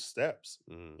through those steps,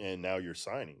 and now you're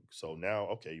signing. So now,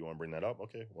 okay, you want to bring that up?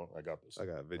 Okay, well, I got this. I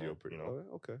got a video Right, pretty.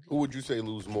 Okay. Who would you say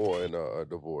lose more in a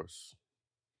divorce?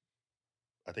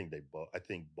 I think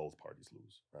both parties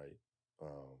lose, right?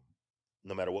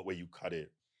 No matter what way you cut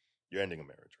it, you're ending a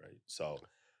marriage, right? So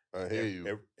I hear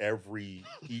you.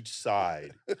 each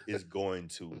side is going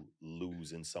to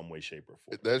lose in some way, shape, or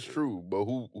form. That's true, but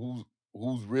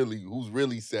who's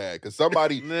really sad? Because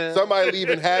somebody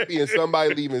leaving happy and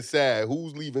somebody leaving sad.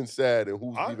 Who's leaving sad and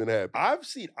who's leaving happy? I've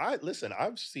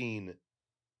seen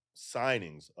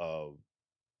signings of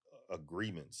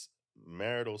agreements,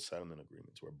 marital settlement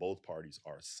agreements, where both parties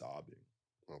are sobbing.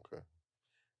 Okay.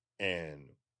 And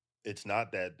it's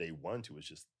not that they want to, it's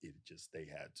just they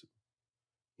had to.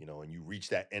 And you reach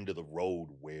that end of the road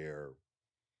where,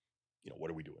 what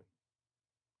are we doing?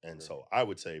 And so I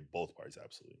would say both parties,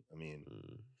 absolutely. I mean,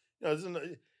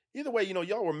 either way,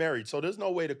 y'all were married, so there's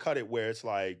no way to cut it where it's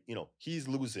like, he's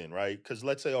losing, right? Because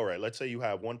let's say you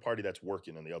have one party that's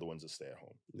working and the other one's a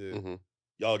stay-at-home. Yeah. Mm-hmm.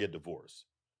 Y'all get divorced.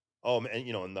 And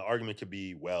and the argument could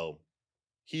be, well,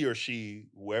 he or she,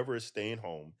 whoever is staying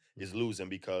home, is losing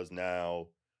because now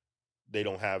they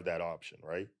don't have that option,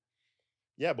 right?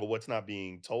 Yeah, but what's not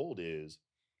being told is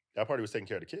that party was taking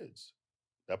care of the kids.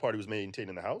 That party was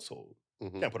maintaining the household.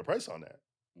 Mhm. Can't put a price on that.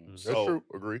 That's So true.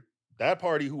 Agree. that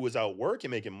party who was out working,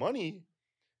 making money,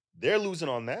 they're losing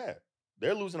on that.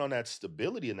 They're losing on that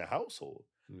stability in the household.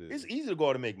 It's easy to go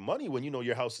out and make money when you know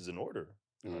your house is in order.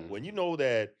 Mhm. When you know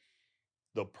that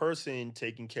the person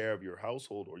taking care of your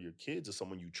household or your kids is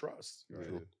someone you trust.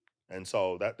 True. And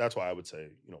so that's why I would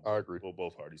say, I agree.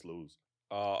 both parties lose.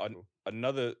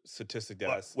 Another statistic that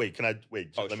But wait, can I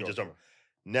wait? Oh, let me sure, just jump. sure.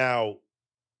 Now,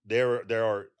 there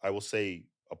are. I will say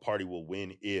a party will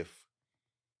win if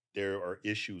there are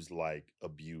issues like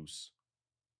abuse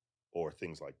or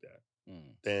things like that.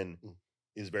 Then Mm.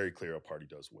 it's very clear a party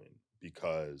does win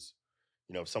because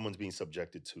if someone's being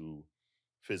subjected to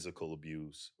physical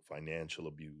abuse, financial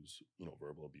abuse,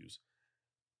 verbal abuse,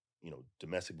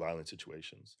 domestic violence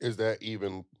situations. Is that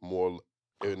even more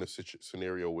in a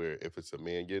scenario where if it's a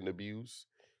man getting abused,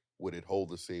 would it hold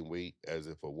the same weight as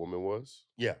if a woman was?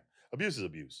 Yeah, abuse is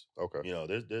abuse. Okay.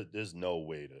 There's no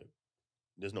way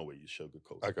you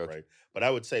sugarcoat I it, got you. right? But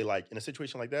I would say, like, in a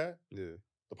situation like that, Yeah.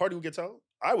 the party who gets out,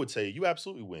 I would say you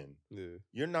absolutely win. Yeah.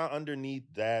 You're not underneath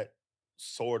that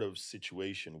sort of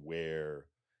situation where,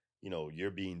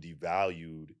 you're being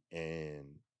devalued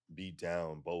and beat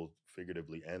down both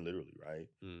figuratively and literally, right?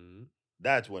 Mm-hmm.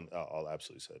 That's when I'll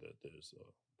absolutely say that there's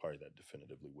a party that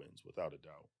definitively wins without a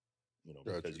doubt,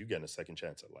 Gotcha. because you get a second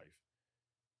chance at life.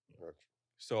 Gotcha.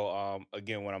 So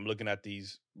again, when I'm looking at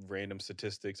these random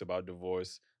statistics about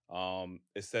divorce,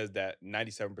 it says that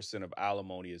 97% of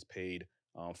alimony is paid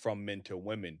from men to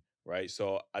women, right?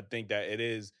 So I think that it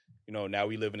is, now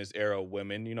we live in this era of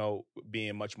women,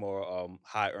 being much more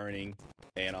high earning,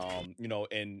 and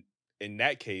in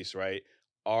that case, right,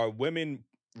 are women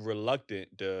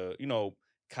reluctant to,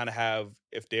 kind of have,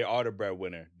 if they are the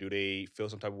breadwinner, do they feel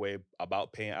some type of way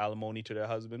about paying alimony to their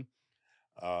husband?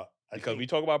 Because we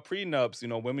talk about prenups,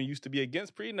 women used to be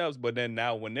against prenups, but then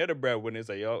now when they're the breadwinner, it's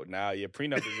like, yo, now your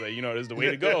prenup is like, this is the way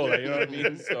to go. Like, you know what I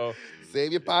mean? So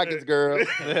Save your pockets, girl.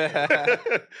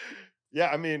 Yeah,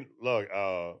 I mean, look,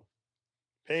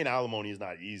 paying alimony is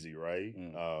not easy, right?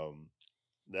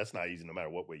 That's not easy no matter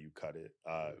what way you cut it.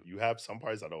 You have some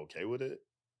parties that are okay with it,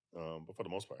 but for the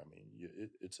most part, I mean,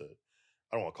 it's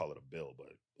I don't want to call it a bill, but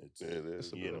it's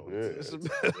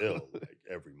a bill like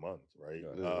every month, right?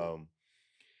 Yeah.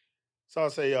 So I'll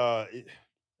say,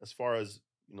 as far as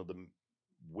the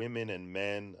women and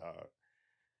men,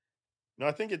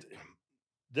 I think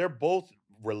they're both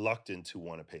reluctant to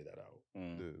want to pay that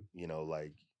out.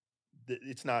 Like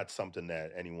it's not something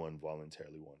that anyone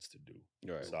voluntarily wants to do.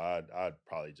 Right. So I'd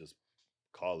probably just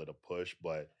call it a push,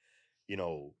 but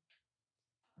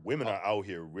women are out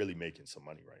here really making some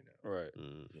money right now. Right.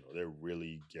 They're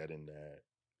really getting that.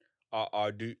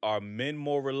 Are men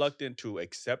more reluctant to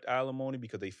accept alimony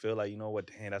because they feel like,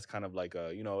 damn, that's kind of like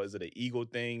is it an ego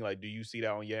thing? Like, do you see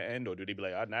that on your end, or do they be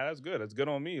like, nah, that's good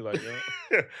on me? Like,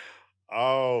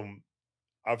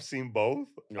 I've seen both.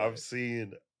 Right.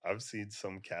 I've seen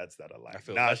some cats that are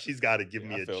like, she's got to give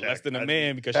me a I feel check. less than a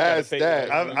man because she got to pay.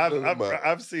 that.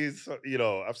 I've seen some,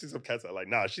 I've seen some cats that are like,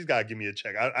 she's got to give me a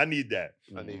check. I need that.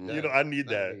 I need Mhm. that. I need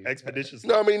that expeditiously.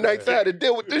 You know how many nights I had to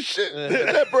deal with this shit?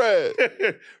 That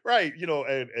bread. Right.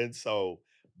 And so,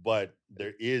 but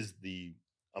there is I'm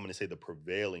going to say the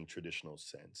prevailing traditional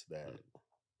sense that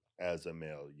as a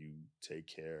male, you take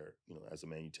care, as a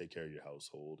man, you take care of your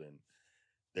household. And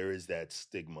there is that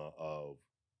stigma of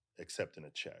accepting a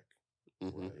check,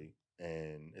 right?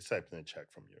 And accepting a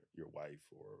check from your wife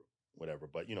or whatever.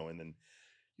 But, and then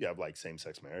you have like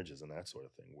same-sex marriages and that sort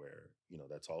of thing where,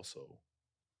 that's also,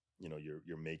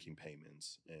 you're making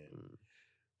payments. And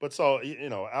but so,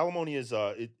 alimony is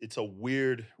it's a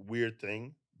weird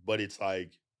thing, but it's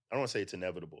like, I don't want to say it's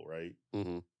inevitable, right?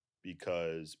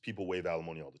 Because people waive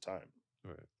alimony all the time.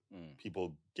 Right.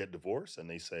 People get divorced and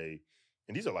they say,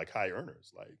 and these are like high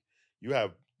earners. Like you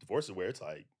have divorces where it's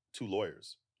like 2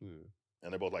 lawyers,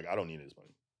 and they're both like, I don't need his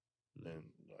money, and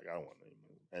like I don't want any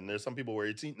money. And there's some people where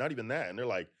it's not even that, and they're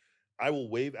like, I will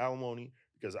waive alimony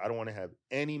because I don't want to have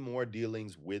any more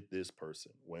dealings with this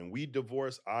person. When we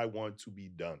divorce, I want to be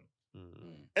done.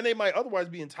 And they might otherwise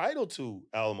be entitled to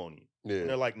alimony, and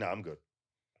they're like, nah, I'm good.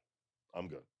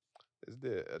 Is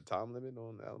there a time limit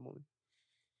on alimony?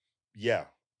 Yeah,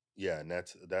 and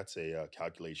that's a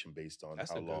calculation based on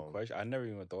That's how a long. good question. I never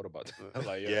even thought about that.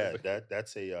 Like,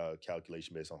 that's a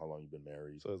calculation based on how long you've been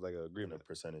married. So it's like an And a agreement.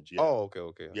 percentage. Yeah. Oh,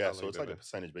 okay. Yeah, How so long it's you like been a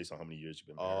percentage based on how many years you've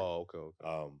been married? married.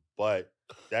 Oh, okay. But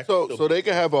that So they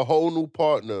can have a whole new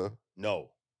partner.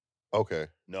 no. Okay.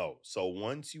 So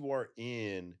once you are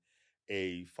in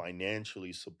a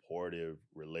financially supportive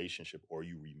relationship or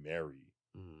you remarry,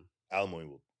 Mhm. alimony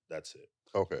will. That's it.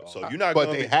 Okay. So you're not. But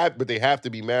gonna they have to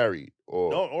be married,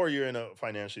 or no, or you're in a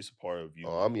financially supportive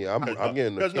union. I mean, I'm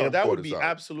getting the because no, that would be camcorders out.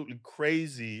 absolutely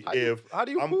crazy How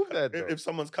do you I'm prove that, though? if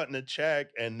someone's cutting a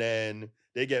check and then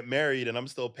they get married and I'm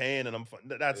still paying and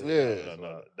that's Yeah.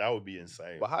 no, that would be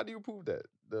insane. But how do you prove that?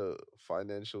 The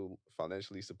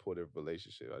financially supportive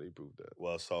relationship. How do you prove that?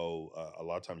 Well, so a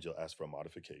lot of times you'll ask for a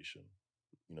modification.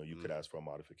 You know, you could ask for a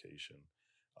modification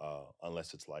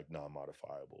unless it's like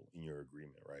non-modifiable in your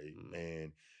agreement, right?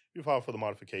 And you file for the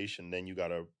modification, then you got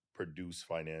to produce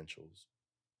financials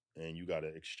and you got to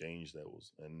exchange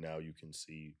those. And now you can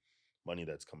see money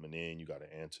that's coming in. You got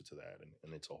to answer to that.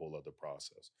 And it's a whole other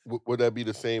process. Would that be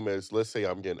the same as, let's say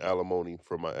I'm getting alimony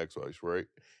from my ex-wife, right?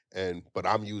 But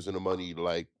I'm using the money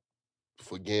like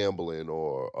for gambling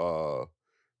or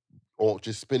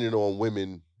just spending on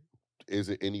women. Is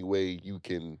it any way you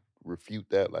can refute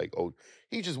that? Like, oh,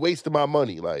 he just wasted my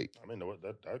money. Like, I mean,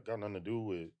 that got nothing to do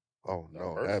with. oh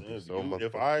no, person. that happens so much.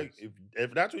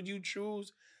 If that's what you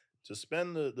choose to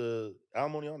spend the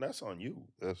alimony on, that's on you.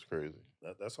 That's crazy.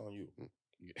 That's on you.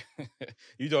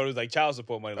 You thought it was like child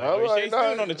support money. Like, I'm oh, like, she ain't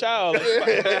spending nah. on the child.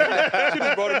 Like, she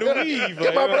just brought a new weave.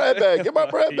 Get my bread back. Get my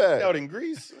bread back. Out in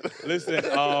Greece. Listen,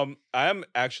 I am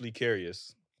actually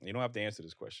curious. You don't have to answer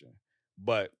this question,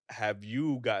 but have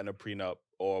you gotten a prenup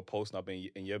or a postnup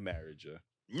in your marriage?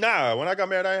 Nah, when I got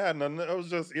married, I ain't had nothing. It was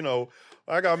just,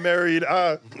 I got married.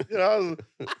 I was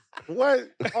what?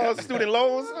 All student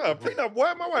loans? Prenup?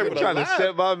 What? My wife You're was trying to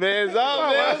set my man's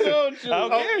out, man.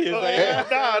 I'm curious.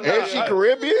 And she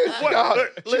Caribbean.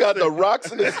 She got the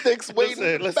rocks and the sticks waiting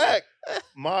in the back.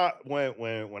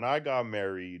 When I got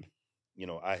married,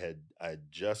 I had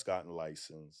just gotten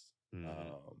licensed.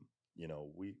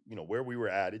 Where we were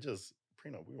at, it just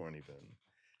prenup. We weren't even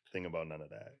thinking about none of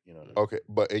that. Okay,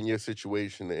 but in your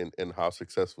situation and how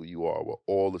successful you are with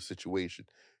all the situation,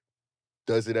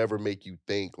 does it ever make you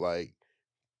think like,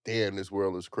 damn, this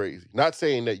world is crazy? Not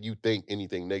saying that you think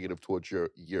anything negative towards your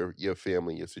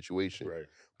family, your situation, Right.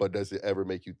 but does it ever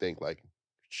make you think like,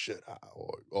 should I,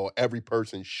 or every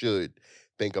person should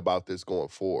think about this going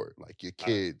forward? Like your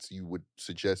kids, you would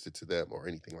suggest it to them or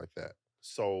anything like that?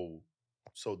 So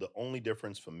the only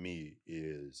difference for me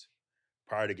is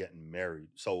prior to getting married.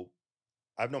 So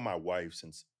I've known my wife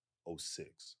since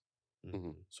 2006.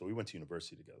 Mm-hmm. So we went to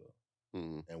university together.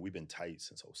 Mm-hmm. And we've been tight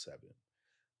since 2007.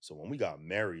 So when we got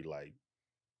married, like,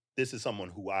 this is someone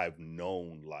who I've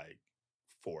known like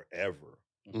forever.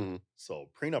 Mm-hmm. So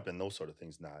prenup and those sort of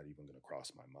things not even going to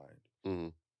cross my mind.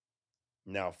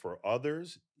 Mm-hmm. Now for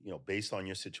others, based on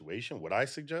your situation, would I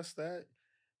suggest that?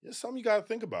 It's something you got to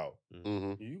think about.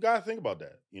 Mm-hmm. You got to think about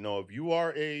that. If you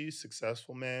are a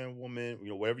successful man, woman,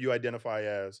 whatever you identify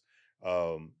as,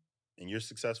 and you're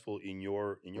successful in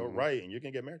your right, and you're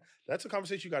gonna get married, that's a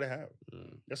conversation you got to have.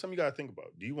 That's something you got to think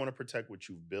about. Do you want to protect what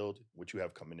you've built, what you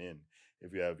have coming in?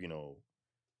 If you have,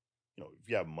 if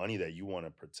you have money that you want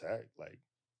to protect, like,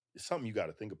 it's something you got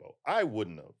to think about. I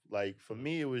wouldn't have. Like, for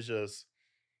me, it was just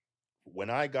when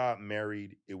I got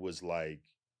married, it was like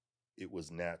it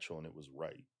was natural and it was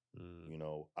right.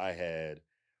 I had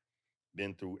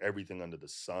been through everything under the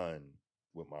sun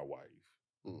with my wife.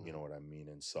 You know what I mean?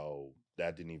 And so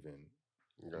that didn't even,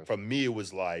 for me, it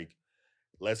was like,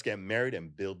 let's get married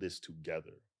and build this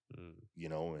together,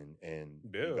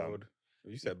 and build.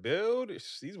 You said build?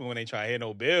 These women ain't trying to hear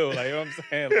no build. Like, you know what I'm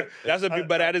saying? Like,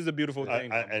 but that is a beautiful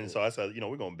thing. So I said,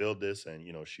 we're going to build this. And,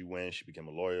 she went, she became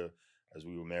a lawyer as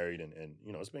we were married. And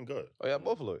it's been good. Oh, yeah,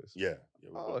 both lawyers? Yeah.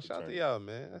 Oh, shout out to y'all,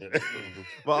 man.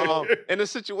 But in a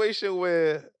situation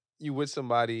where you with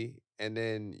somebody and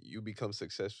then you become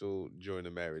successful during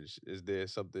the marriage, is there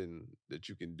something that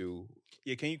you can do?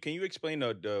 Yeah, can you explain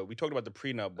the we talked about the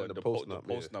prenup, but the postnup.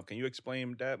 Yeah. Can you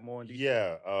explain that more in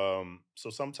detail? Yeah.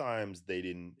 So sometimes they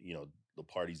didn't, the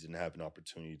parties didn't have an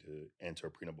opportunity to enter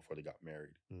a prenup before they got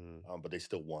married, but they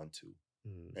still want to.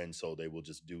 And so they will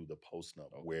just do the postnup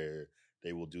where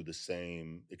they will do the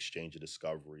same exchange of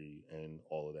discovery and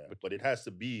all of that. But it has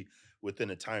to be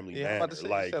within a timely manner.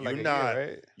 Like,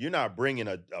 you're not bringing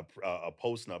a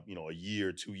postnup, a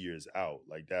year, 2 years out.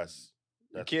 Like, that's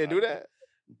you can't do that.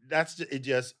 That's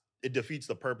it defeats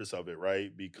the purpose of it,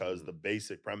 right? Because the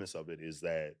basic premise of it is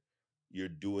that you're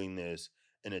doing this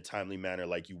in a timely manner,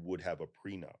 like you would have a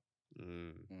prenup.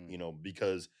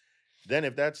 Because then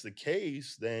if that's the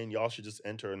case, then y'all should just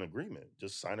enter an agreement.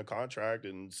 Just sign a contract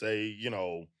and say,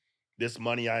 this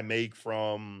money I make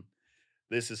from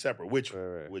this is separate, which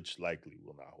likely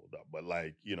will not hold up. But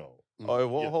like, Oh, it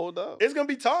won't hold up? It's gonna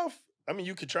be tough. I mean,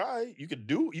 you could try. You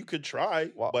could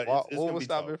try. What would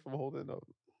stop it from holding up?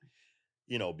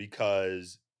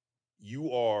 because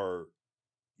you're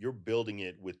building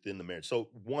it within the marriage. So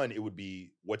one, it would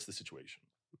be, what's the situation?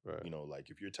 Right. Like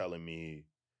if you're telling me,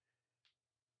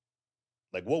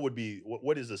 like,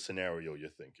 what is the scenario you're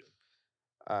thinking?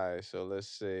 All right, so let's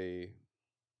say,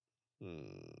 all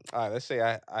right, let's say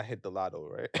I hit the lotto,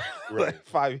 right? Right. Like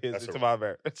 5 years That's into all my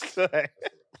marriage.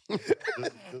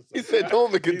 He said, "Don't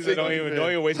even He said, continue."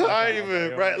 don't even waste my I time. ain't even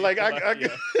Don't right. even Like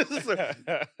waste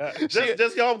I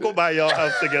just y'all go buy y'all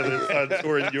house together and start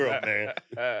touring Europe, man.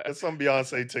 Get some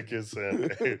Beyonce tickets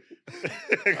and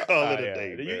call it a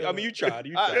day. Man. I mean, you tried.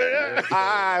 You All tried.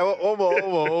 right, one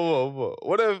more.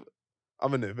 What if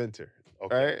I'm an inventor,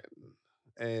 Okay. right?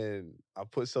 And I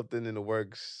put something in the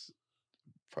works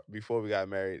before we got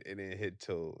married, and it hit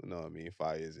till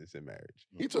 5 years into marriage.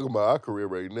 He talking about our career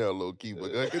right now, low key,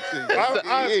 but I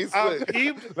continue. I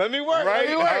peeped. Let me work. Right? Let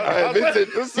me work. I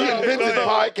invented Go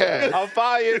ahead. podcast. I'm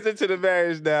 5 years into the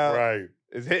marriage now. Right.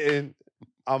 It's hitting.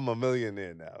 I'm a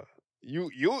millionaire now. You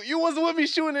wasn't with me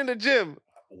shooting in the gym.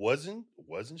 Wasn't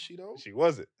she though? She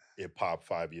wasn't. It popped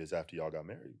 5 years after y'all got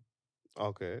married.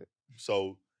 Okay.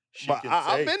 So she But could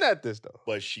I've say, been at this though.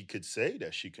 but she could say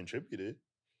that she contributed.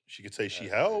 She could say she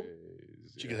helped.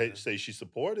 She could say she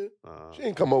supported. She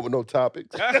ain't come up with no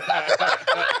topics. You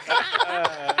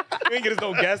ain't get us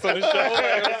no guests on the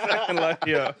show. Like,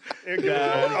 yeah.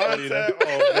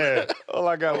 Oh man. All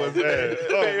I got was man.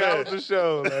 Oh, hey, that man. was the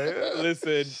show. Like,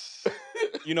 Listen,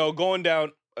 going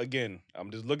down again, I'm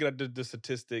just looking at the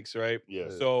statistics, right?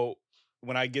 Yeah. So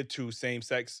when I get to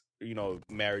same-sex,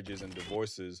 marriages and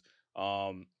divorces,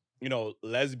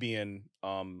 lesbian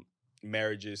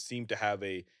marriages seem to have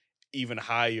a even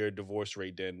higher divorce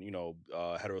rate than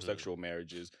heterosexual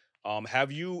marriages.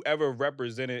 Have you ever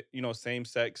represented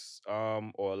same-sex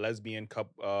or lesbian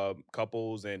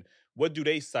couples, and what do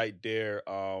they cite their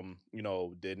the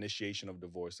initiation of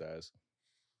divorce as?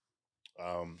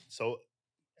 So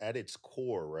at its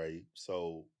core, right?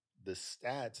 So the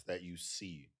stats that you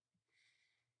see,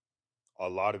 a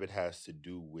lot of it has to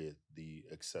do with the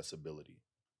accessibility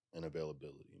and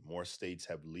availability. More states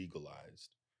have legalized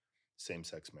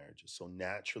same-sex marriages. So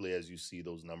naturally, as you see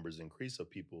those numbers increase of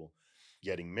people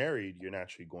getting married, you're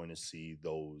naturally going to see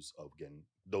those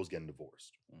getting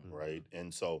divorced, right?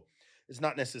 And so it's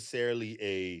not necessarily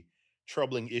a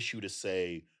troubling issue to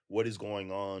say what is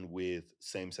going on with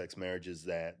same-sex marriages,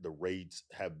 that the rates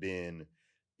have been,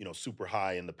 super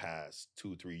high in the past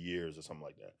 2-3 years or something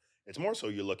like that. It's more so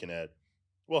you're looking at,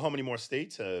 well, how many more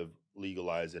states have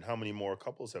legalized it? How many more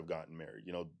couples have gotten married?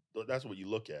 That's what you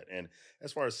look at. And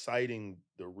as far as citing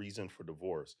the reason for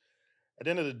divorce, at the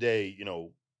end of the day,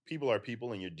 people are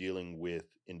people, and you're dealing with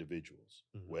individuals,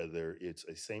 whether it's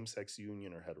a same-sex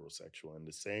union or heterosexual. And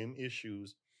the same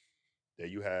issues that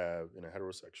you have in a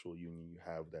heterosexual union, you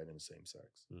have that in a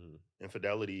same-sex.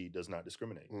 Infidelity does not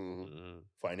discriminate.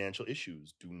 Financial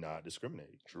issues do not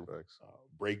discriminate. True.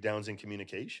 Breakdowns in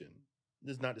communication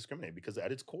does not discriminate, because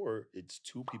at its core, it's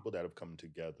two people that have come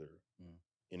together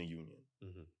in a union.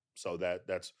 So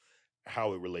that's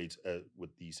how it relates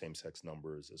with the same-sex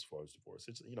numbers as far as divorce.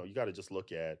 It's you got to just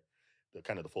look at the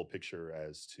kind of the full picture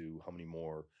as to how many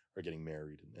more are getting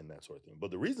married and that sort of thing.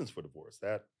 But the reasons for divorce,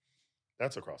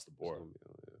 that's across the board.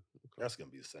 That's gonna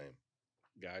be the same.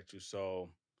 Got you. So,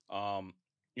 I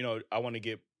want to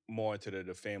get more into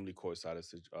the family court side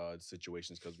of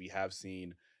situations, because we have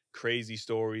seen crazy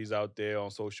stories out there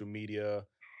on social media.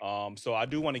 So I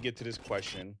do want to get to this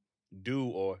question: do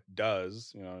or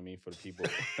does, for the people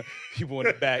people in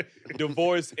the back,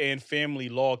 divorce and family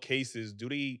law cases, do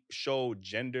they show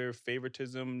gender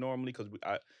favoritism normally? Because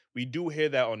we do hear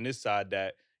that on this side,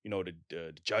 that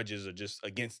the judges are just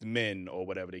against men or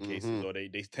whatever the case is, or they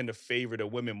tend to favor the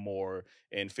women more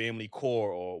in family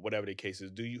court or whatever the case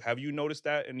is. Have you noticed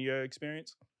that in your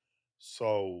experience?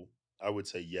 So I would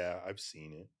say, yeah, I've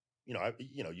seen it.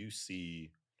 You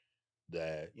see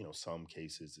that, some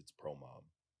cases it's pro mom,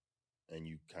 and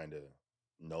you kind of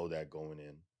know that going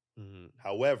in.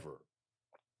 However,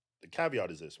 the caveat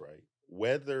is this, right?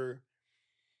 Whether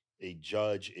a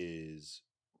judge is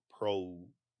pro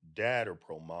dad or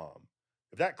pro mom,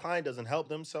 if that client doesn't help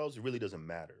themselves, it really doesn't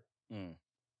matter.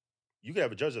 You could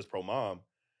have a judge that's pro mom.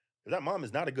 If that mom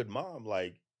is not a good mom,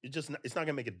 like it's not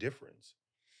gonna make a difference.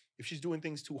 If she's doing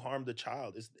things to harm the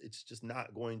child, it's just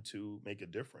not going to make a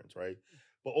difference, right?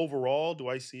 But overall, do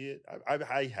I see it?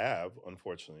 I have,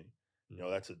 unfortunately.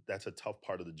 That's a tough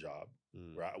part of the job,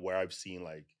 where I've seen,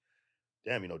 like,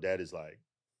 damn, dad is like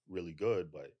really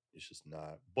good, but it's just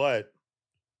not. But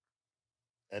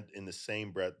and in the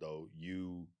same breath, though,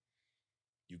 you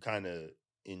kind of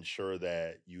ensure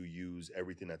that you use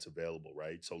everything that's available,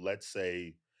 right? So let's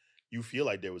say you feel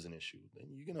like there was an issue, then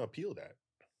you're gonna appeal that.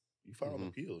 You file an Mhm.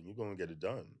 appeal, and you're gonna get it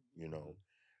done. You know,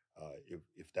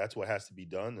 if that's what has to be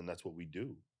done, then that's what we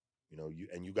do. You know,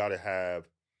 you got to have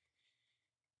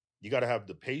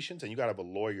the patience, and you got to have a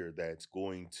lawyer that's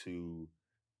going to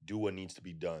do what needs to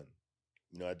be done.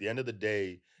 You know, at the end of the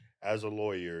day, as a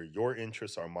lawyer, your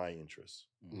interests are my interests.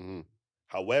 Mhm.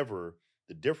 However,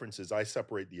 the difference is I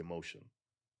separate the emotion.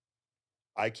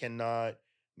 I cannot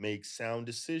make sound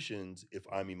decisions if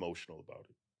I'm emotional about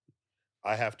it.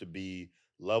 I have to be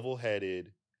level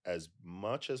headed as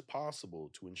much as possible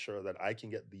to ensure that I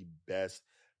can get the best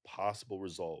possible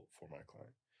result for my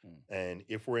client. Mm. And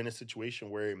if we're in a situation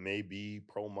where it may be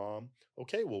pro mom,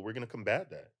 okay, well, we're going to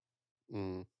combat that.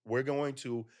 Mhm. We're going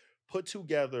to put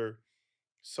together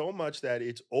so much that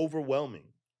it's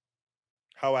overwhelming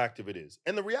how active it is.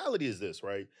 And the reality is this,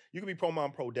 right? You can be pro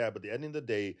mom, pro dad, but at the end of the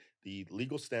day, the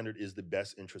legal standard is the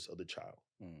best interest of the child.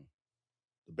 Mm.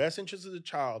 The best interest of the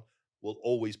child will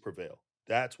always prevail.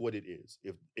 That's what it is.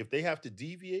 If they have to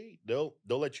deviate, they'll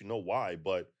let you know why,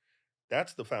 but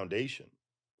that's the foundation.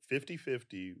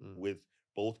 50-50 with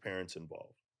both parents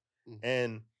involved. Mhm.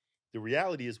 And the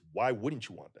reality is, why wouldn't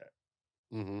you want that?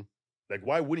 Mhm. Like,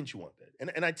 why wouldn't you want that?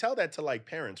 And I tell that to like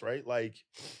parents, right? Like,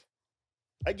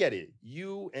 I get it.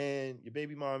 You and your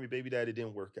baby mom, your baby daddy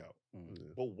didn't work out.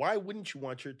 Mm. But why wouldn't you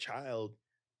want your child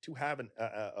to have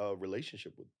a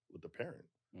relationship with the parent?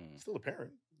 Mm. Still a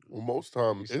parent. Well, most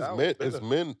time These it's styles men. better. It's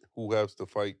men who has to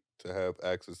fight to have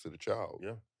access to the child.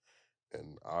 Yeah.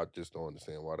 And I just don't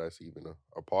understand why that's even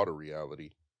a part of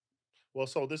reality. Well,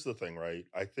 so this is the thing, right?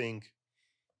 I think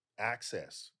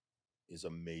access is a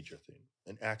major thing,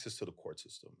 and access to the court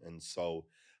system. And so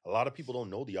a lot of people don't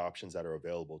know the options that are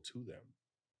available to them.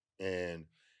 And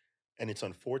it's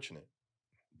unfortunate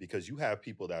because you have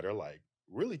people that are like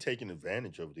really taking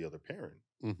advantage of the other parent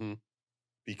Mm-hmm.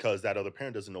 because that other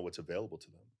parent doesn't know what's available to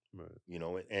them. Right. You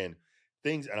know, and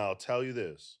and I'll tell you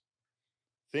this,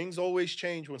 things always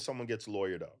change when someone gets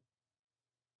lawyered up.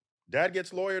 Dad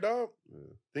gets lawyered up,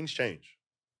 Yeah. things change.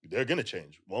 They're going to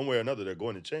change. One way or another, they're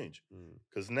going to change.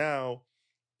 Because now,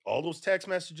 all those text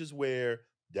messages where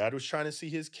dad was trying to see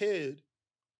his kid,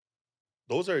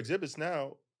 those are exhibits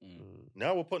now.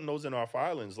 Now we're putting those in our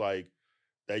filings, like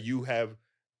that you have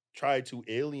tried to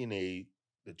alienate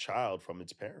the child from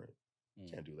its parent.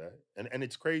 Can't do that. And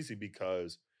it's crazy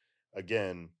because,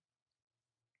 again,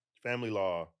 family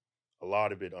law, a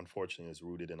lot of it, unfortunately, is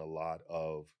rooted in a lot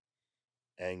of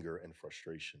anger and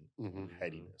frustration, Mhm.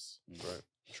 pettiness. Right.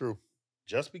 True.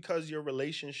 Just because your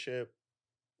relationship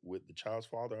with the child's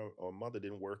father or mother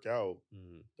didn't work out,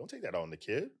 don't take that on the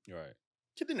kid. Right.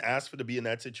 Kid didn't ask for to be in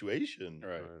that situation.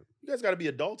 Right. You guys got to be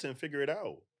adults and figure it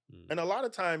out. And a lot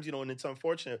of times, you know, and it's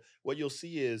unfortunate, what you'll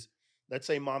see is, let's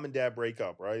say mom and dad break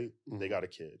up, right? They got a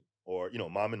kid. Or, you know,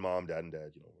 mom and mom, dad and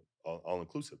dad, you know, all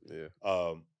inclusive. Yeah.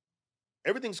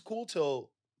 Everything's cool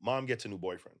till mom gets a new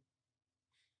boyfriend.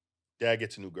 Dad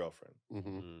gets a new girlfriend.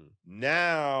 Mm-hmm.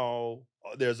 Now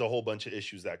there's a whole bunch of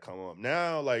issues that come up.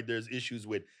 Now, like, there's issues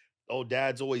with, oh,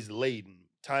 dad's always late. And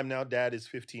time now, dad is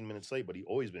 15 minutes late, but he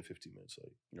always been 15 minutes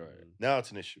late. Right. Now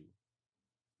it's an issue.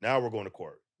 Now we're going to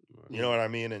court. You know what I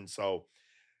mean? And so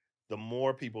the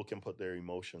more people can put their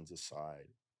emotions aside,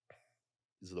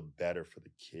 is the better for the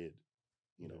kid.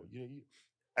 You know, you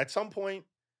at some point,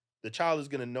 the child is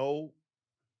going to know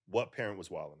what parent was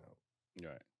wilding out.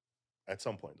 Right. At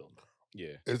some point, they'll know.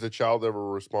 Yeah. Is the child ever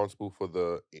responsible for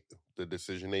the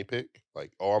decision they pick?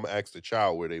 Like, oh, I'm gonna ask the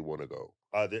child where they want to go.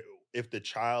 If the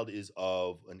child is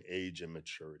of an age and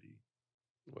maturity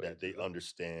that they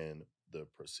understand the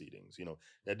proceedings, you know,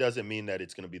 that doesn't mean that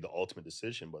it's going to be the ultimate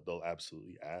decision, but they'll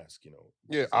absolutely ask. You know,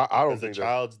 Yeah, I don't the think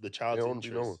child's they don't be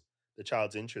knowing. interest. The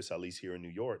child's interest, at least here in New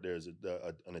York, there's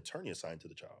an attorney assigned to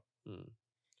the child,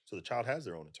 so the child has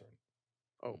their own attorney.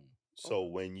 Oh. So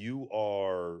when you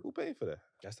are, Who paid for that?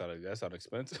 That's not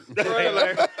expensive.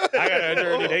 Like, I got an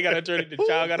attorney. They got an attorney. The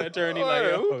child got an attorney. Like,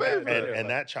 Who paid for that? and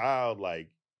that child like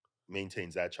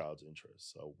maintains that child's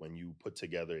interest. So when you put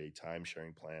together a time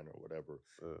sharing plan or whatever,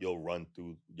 you'll run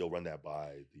that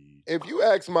by the. If you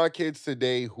ask my kids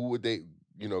today, who would they,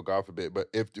 you know, God forbid, but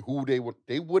if who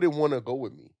they wouldn't want to go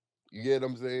with me. You get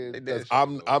what I'm saying? Because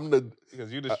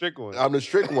because you're the strict one. I'm the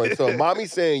strict one. So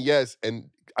mommy's saying yes, and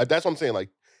that's what I'm saying. Like,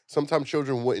 sometimes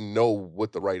children wouldn't know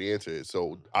what the right answer is.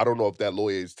 So I don't know if that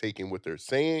lawyer is taking what they're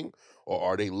saying, or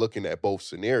are they looking at both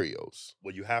scenarios?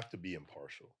 Well, you have to be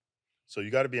impartial. So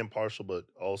you got to be impartial, but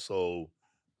also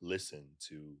listen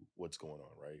to what's going on,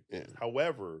 right? Yeah.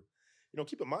 However, you know,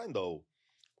 keep in mind though,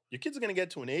 your kids are going to get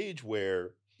to an age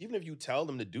where even if you tell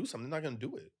them to do something, they're not going to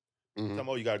do it. Tell them,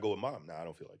 oh, you got to go with mom. Nah, I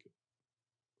don't feel like it.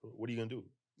 What are you going to do?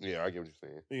 Yeah, I get what you're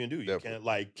saying. What you can do? You Definitely. can't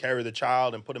like carry the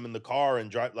child and put him in the car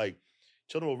and drive. Like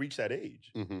children will reach that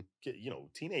age. Mm-hmm. You know,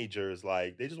 teenagers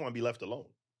like they just want to be left alone.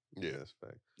 Yeah, that's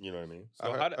fact. You know what I mean?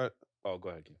 So how? Oh, go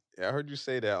ahead, Ken. Yeah, I heard you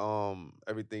say that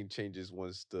everything changes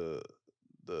once the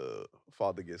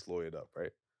father gets lawyered up,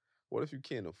 right? What if you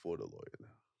can't afford a lawyer now?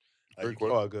 Great You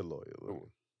question. Oh, a good lawyer.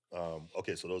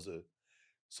 Okay, so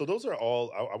those are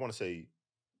all. I want to say,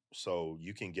 so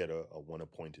you can get a one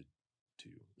appointed to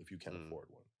you if you can afford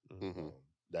one. Mm-hmm.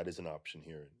 That is an option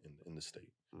here in the state.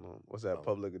 What's that?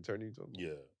 Public attorney? You talking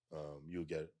about? Yeah, you'll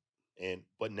get it.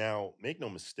 But now, make no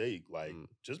mistake, like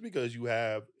just because you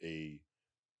have a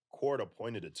court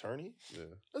appointed attorney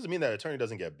doesn't mean that attorney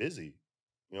doesn't get busy.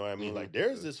 You know what I mean? Like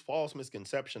there's this false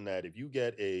misconception that if you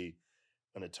get an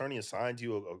attorney assigned to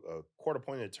you, a court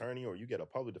appointed attorney, or you get a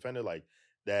public defender, like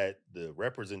that the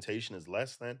representation is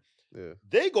less than. Yeah.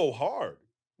 They go hard.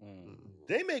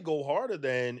 They may go harder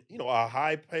than, you know, a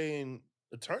high paying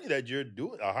attorney that you're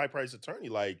doing, a high price attorney,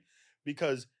 like,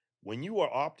 because when you are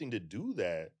opting to do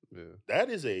that, that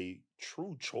is a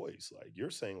true choice. Like you're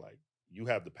saying, like, you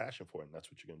have the passion for it and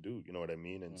that's what you're gonna do. You know what I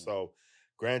mean? And so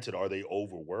granted, are they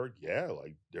overworked? Yeah,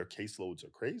 like their caseloads are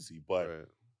crazy, but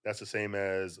that's the same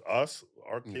as us.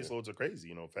 Our caseloads are crazy.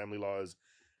 You know, family law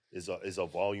is a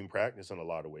volume practice in a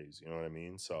lot of ways. You know what I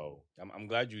mean? So I'm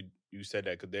glad you said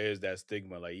that, because there's that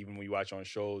stigma. Like even when you watch on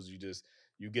shows,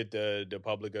 you get the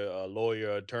public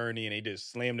lawyer, attorney, and they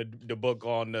just slam the book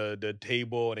on the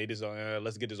table and they just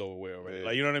let's get this over with already. Yeah.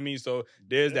 Like, you know what I mean? So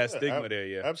there's that stigma there.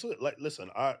 Yeah, absolutely. Like listen,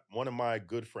 one of my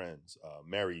good friends,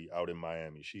 Mary, out in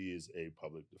Miami, she is a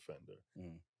public defender.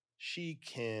 She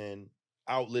can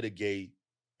out litigate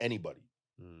anybody.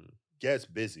 Gets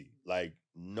busy, like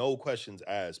no questions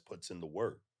asked, puts in the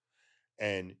work.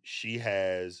 And she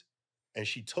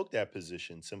took that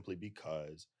position simply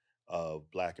because of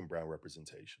Black and brown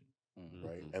representation,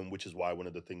 right? And which is why one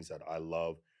of the things that I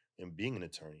love in being an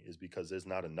attorney is because there's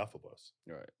not enough of us.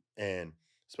 Right. And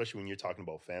especially when you're talking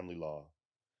about family law,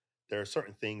 there are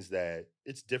certain things that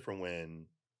it's different when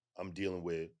I'm dealing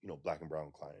with, you know, Black and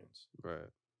brown clients. Right.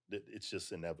 It's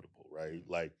just inevitable, right?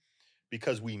 Like,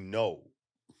 because we know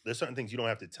there's certain things you don't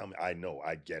have to tell me. I know,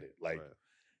 I get it. Like,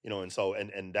 you know, and so,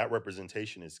 and that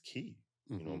representation is key,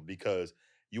 you know, because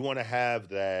you want to have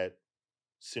that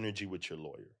synergy with your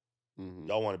lawyer.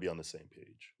 Y'all want to be on the same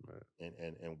page,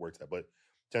 and work that. But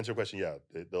to answer your question, yeah,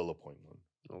 they'll appoint one.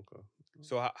 Okay.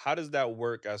 So how does that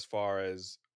work as far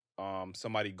as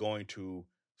somebody going to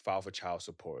file for child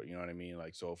support? You know what I mean?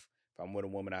 Like, so if I'm with a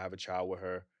woman, I have a child with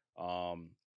her,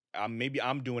 maybe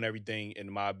I'm doing everything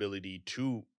in my ability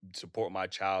to support my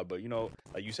child, but you know,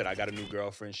 like you said, I got a new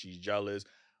girlfriend, she's jealous.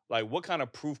 Like, what kind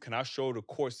of proof can I show the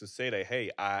courts to say that, hey,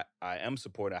 I am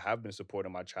supporting, I have been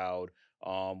supporting my child?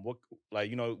 What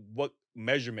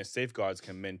measurement safeguards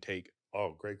can men take?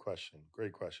 Oh, great question.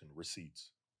 Great question.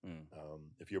 Receipts.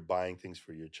 If you're buying things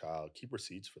for your child, keep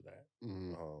receipts for that.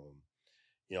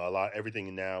 You know,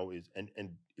 everything now is, and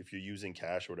if you're using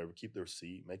cash or whatever, keep the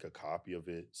receipt, make a copy of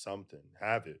it, something,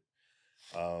 have it.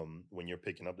 When you're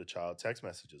picking up the child, text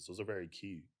messages, those are very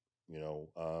key. You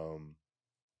know,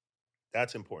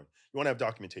 that's important. You want to have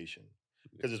documentation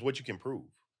because it's what you can prove.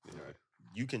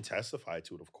 You can testify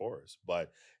to it, of course,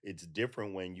 but it's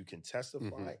different when you can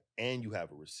testify and you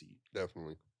have a receipt.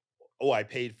 Definitely. Oh, I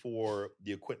paid for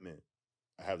the equipment.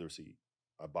 I have the receipt.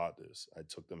 I bought this. I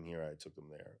took them here. I took them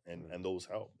there. And those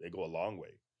help. They go a long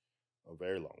way, a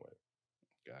very long way.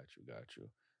 Got you.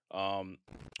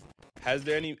 Has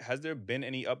there been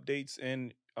any updates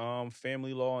in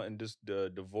family law and just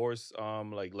the divorce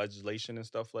like legislation and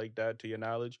stuff like that, to your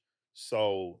knowledge?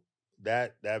 So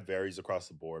that varies across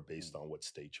the board based on what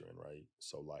state you're in, right?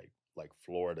 So like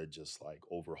Florida just like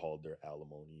overhauled their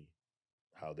alimony,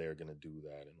 how they're gonna do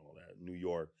that and all that. New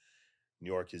York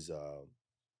is a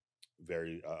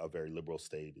very liberal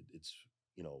state. It's,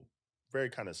 you know, very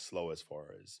kind of slow as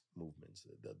far as movements.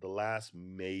 The last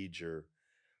major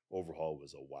overhaul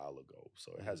was a while ago,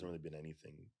 so it hasn't really been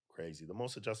anything crazy. The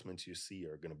most adjustments you see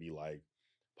are going to be like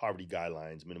poverty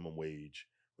guidelines, minimum wage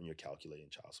when you're calculating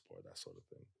child support, that sort of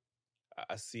thing.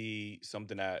 I see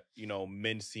something that, you know,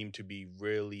 men seem to be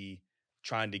really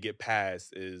trying to get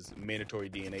past is mandatory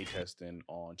DNA testing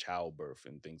on childbirth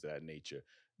and things of that nature.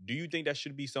 Do you think that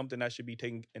should be something that should be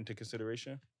taken into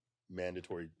consideration?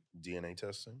 Mandatory DNA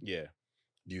testing? Yeah.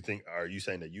 Are you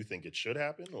saying that you think it should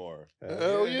happen, or?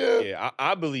 Hell yeah. Yeah,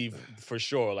 I believe for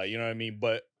sure. Like, you know what I mean?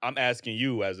 But I'm asking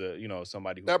you as a, you know,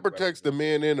 somebody who that protects the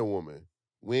man and the woman.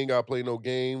 We ain't gotta play no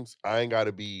games. I ain't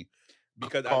gotta be,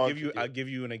 because I'll give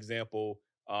you an example.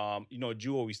 You know,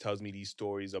 Jew always tells me these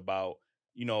stories about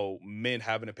men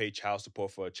having to pay child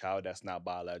support for a child that's not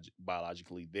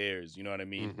biologically theirs. You know what I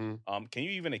mean? Mm-hmm. Can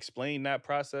you even explain that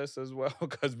process as well?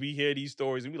 Because we hear these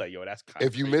stories and we like, yo, that's kind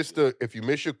of If you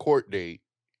miss your court date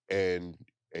and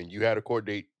you had a court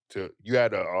date you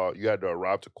had to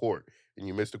arrive to court and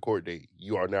you missed the court date,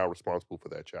 you are now responsible for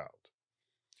that child.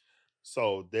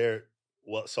 So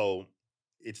so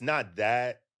it's not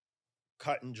that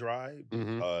cut and dry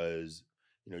because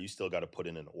you still got to put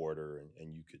in an order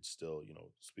and you could still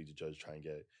speak to judge, try and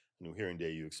get a new hearing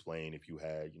date. You explain if you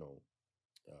had you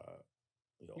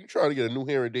trying to get a new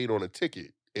hearing date on a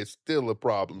ticket, it's still a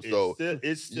problem. So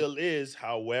it still is.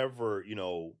 However,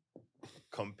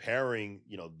 comparing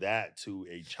that to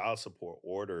a child support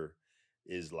order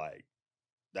is like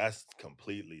that's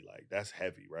completely like that's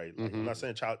heavy, right? Like I'm not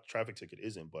saying child traffic ticket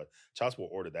isn't, but child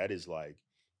support order that's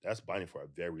binding for a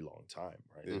very long time,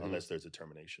 right? Unless there's a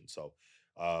termination. So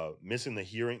missing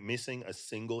a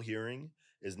single hearing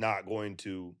is not going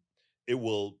to it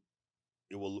will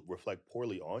reflect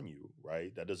poorly on you,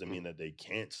 right? That doesn't mean that they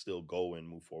can't still go and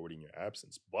move forward in your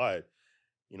absence, but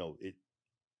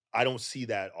I don't see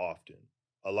that often.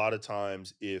 A lot of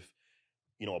times if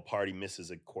a party misses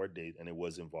a court date and it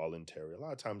was involuntary, a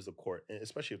lot of times the court,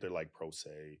 especially if they're like pro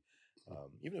se,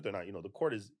 even if they're not, the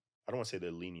court is, I don't want to say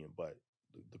they're lenient, but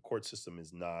the court system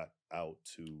is not out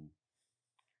to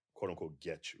quote unquote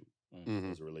get you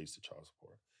as it relates to child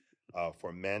support.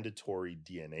 For mandatory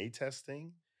DNA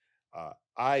testing,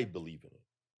 I believe in it.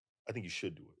 I think you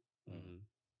should do it.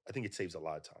 I think it saves a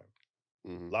lot of time.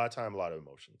 A lot of time, a lot of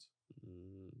emotions.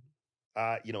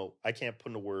 I can't put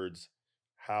into words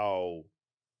how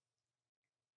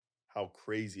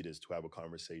crazy it is to have a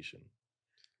conversation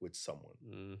with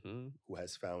someone who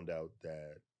has found out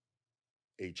that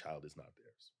a child is not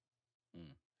theirs.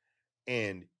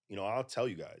 And, I'll tell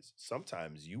you guys,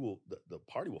 sometimes the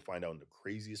party will find out in the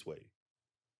craziest way.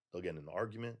 They'll get in an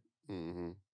argument,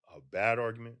 a bad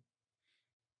argument.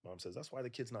 Mom says, that's why the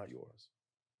kid's not yours.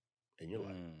 And you're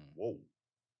like, whoa.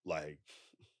 Like,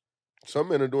 some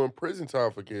men are doing prison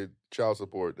time for child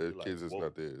support. Their kids is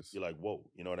not theirs. You're like, whoa,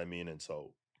 you know what I mean? And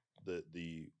so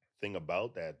the thing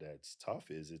about that's tough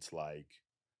is it's like,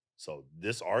 so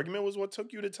this argument was what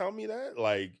took you to tell me that?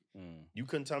 Like, you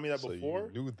couldn't tell me that before?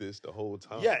 You knew this the whole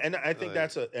time. Yeah, and I think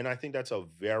that's a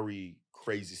very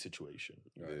crazy situation.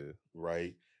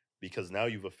 Right? Because now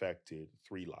you've affected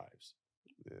 3 lives.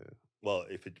 Yeah. Well,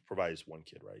 if it provides 1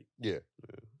 kid, right? Yeah.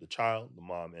 The child, the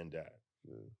mom, and dad.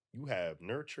 You have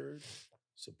nurtured,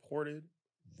 supported,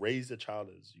 raised a child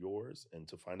as yours, and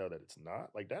to find out that it's not,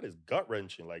 like, that is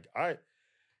gut-wrenching. Like,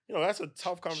 that's a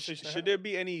tough conversation. Should there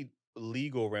be any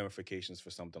legal ramifications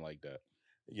for something like that?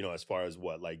 As far as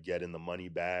what, like getting the money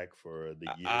back for the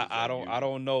years? I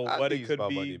don't know what it could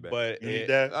be, but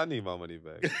I need my money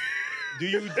back. Do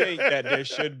you think that there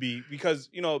should be, because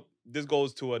this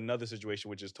goes to another situation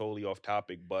which is totally off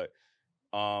topic, but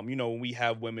when we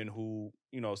have women who,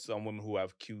 some women who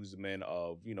have accused men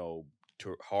of,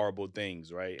 horrible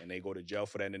things, right? And they go to jail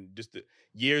for that, and just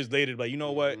years later, like,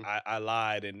 what, I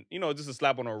lied, and just a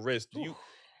slap on her wrist. Do you,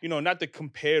 not to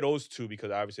compare those two, because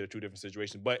obviously they're 2 different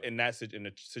situations, but in a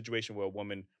situation where a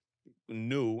woman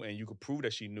knew and you could prove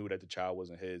that she knew that the child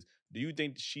wasn't his, do you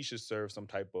think she should serve some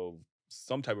type of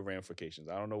ramifications?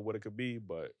 I don't know what it could be,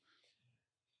 but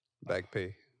back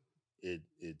pay.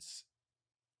 It's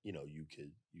you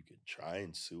could try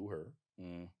and sue her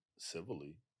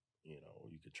civilly.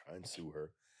 You could try and sue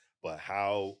her, but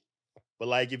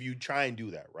like, if you try and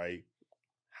do that, right?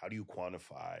 How do you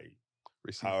quantify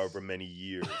receipts? However many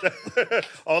years,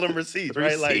 all them receipts,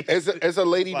 right? Like, as a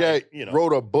lady that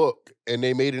wrote a book and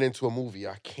they made it into a movie.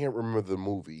 I can't remember the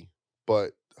movie,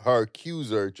 but her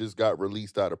accuser just got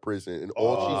released out of prison, and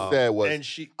all she said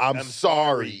was, "I'm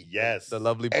sorry." Yes, The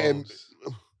Lovely Bones.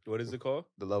 What is it called?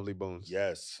 The Lovely Bones.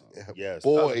 Yes. Yes.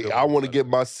 Boy, I want to get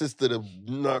my sister to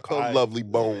knock her lovely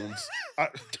bones.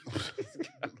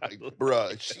 Like,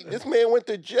 bruh, this man went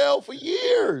to jail for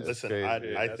years. Listen,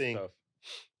 I think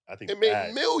it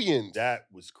made millions. That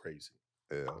was crazy.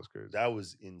 Yeah, that was crazy. That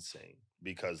was insane,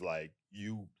 because like,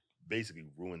 you basically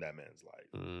ruined that man's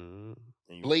life. And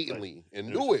blatantly, and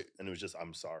knew it. And it was just,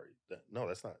 I'm sorry. No,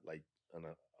 that's not like,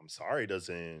 I'm sorry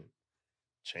doesn't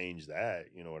change that.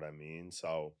 You know what I mean?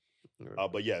 So,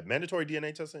 but yeah, mandatory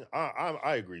DNA testing,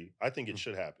 I agree. I think it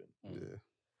should happen. Yeah.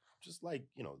 Just like,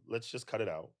 let's just cut it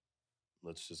out.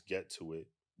 Let's just get to it.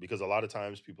 Because a lot of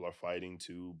times people are fighting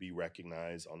to be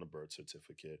recognized on the birth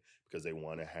certificate because they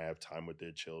want to have time with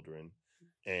their children.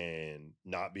 And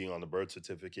not being on the birth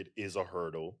certificate is a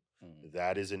hurdle.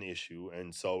 That is an issue.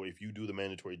 And so if you do the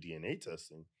mandatory DNA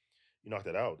testing, you knock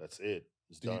that out. That's it.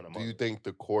 It's done. Do you think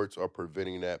the courts are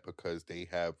preventing that because they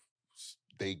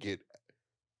get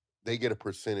a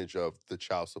percentage of the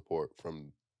child support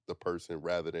from the person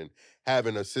rather than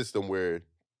having a system where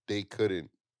they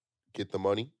couldn't get the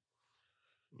money?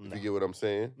 If you get what I'm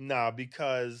saying? Nah,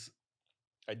 because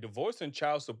like divorce and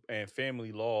and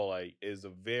family law like is a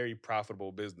very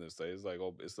profitable business. Like,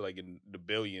 it's like in the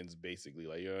billions basically.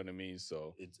 Like, you know what I mean?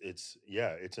 So it's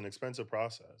an expensive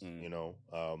process. You know,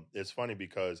 it's funny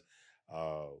because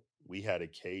we had a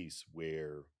case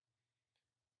where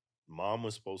mom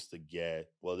was supposed to get,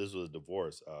 well, this was a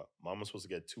divorce. Mom was supposed to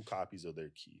get 2 copies of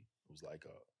their key. It was like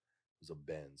it was a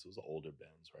Benz. It was an older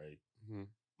Benz, right? Mm-hmm.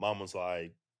 Mom was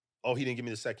like, "Oh, he didn't give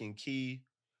me the second key.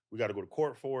 We got to go to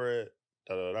court for it."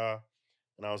 Da da da.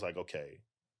 And I was like, "Okay,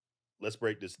 let's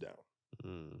break this down.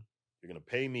 You're gonna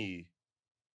pay me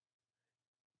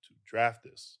to draft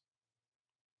this,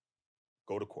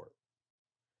 go to court,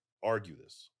 argue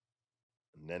this,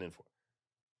 and then enforce.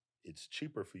 It's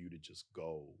cheaper for you to just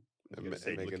go and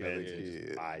say, look at it,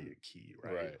 just buy a key,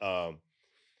 right?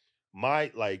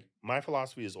 My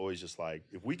philosophy is always just like,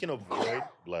 if we can avoid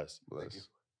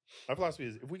my philosophy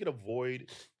is if we can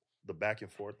avoid the back and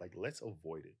forth, like let's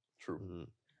avoid it. True.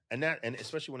 And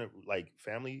especially when it like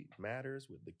family matters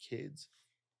with the kids.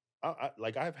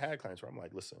 I've had clients where I'm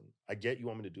like, listen, I get you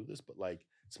want me to do this, but like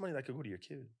it's money that could go to your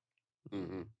kid.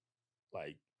 Mm-hmm.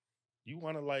 Like you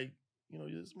want to like, you know,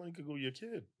 this money could go to your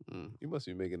kid. You must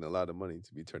be making a lot of money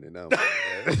to be turning down.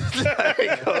 You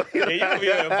don't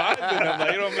be advising them.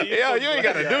 Like, you know what I mean? Yo, you ain't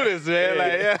got to do this, man.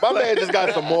 Like, my man just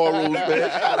got some morals, man.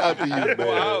 Shout out to you,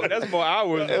 man. That's more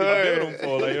hours to build them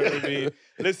for. Like, you know what I mean?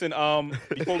 Listen,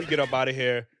 before we get up out of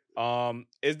here,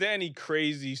 is there any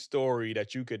crazy story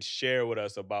that you could share with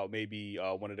us about maybe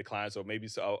one of the clients or maybe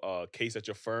a case that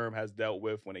your firm has dealt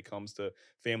with when it comes to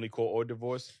family court or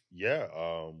divorce? Yeah,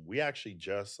 we actually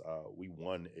just we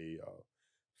won a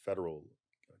federal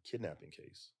kidnapping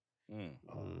case.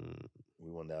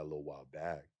 We won that a little while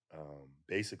back.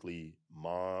 Basically,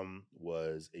 mom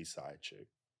was a side chick.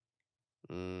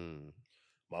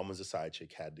 Mom was a side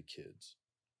chick, had the kids.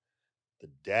 The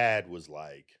dad was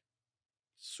like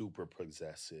super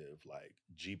possessive, like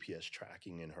GPS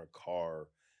tracking in her car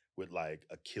with like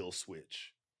a kill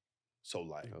switch. So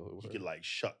like he could like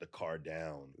shut the car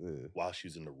down while she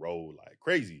was in the road, like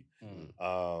crazy.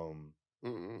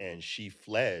 And she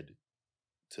fled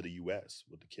to the US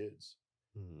with the kids,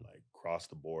 like crossed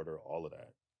the border, all of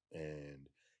that. And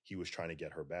he was trying to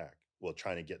get her back. Well,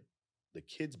 trying to get the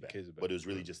kids back. But it was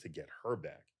really just to get her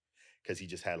back because he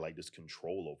just had like this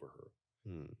control over her.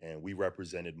 And we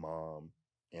represented mom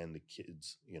and the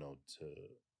kids, you know, to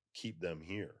keep them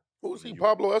here. Who's he,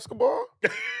 Pablo Escobar?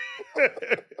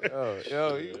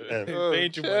 Chill,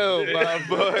 my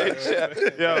boy.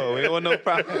 Yo, we don't want no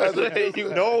problems.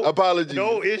 No apologies.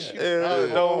 No issue.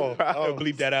 No problem.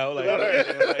 Bleep that out.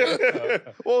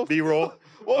 Like, B-roll.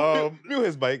 Mute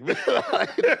his mic.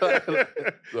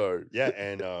 Sorry. Yeah,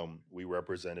 and we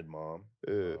represented mom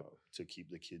to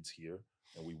keep the kids here,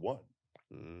 and we won.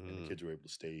 And the kids were able to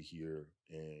stay here,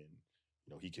 and you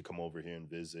know he could come over here and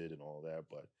visit and all that.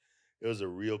 But it was a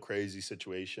real crazy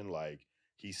situation. Like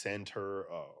he sent her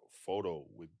a photo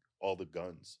with all the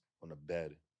guns on the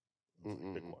bed.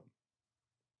 Pick one.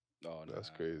 Oh, no.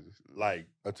 That's crazy. Like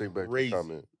I take back crazy, the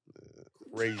comment.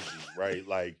 Crazy, right?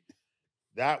 Like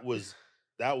that was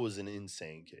an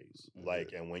insane case.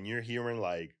 Like, and when you're hearing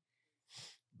like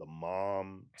the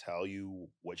mom tell you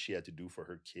what she had to do for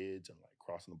her kids and like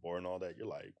crossing the border and all that, you're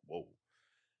like, whoa.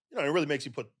 You know, it really makes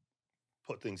you put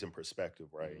things in perspective,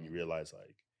 right? And you realize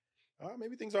like,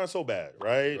 maybe things aren't so bad,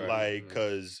 right? Like,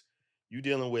 because you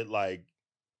dealing with like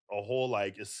a whole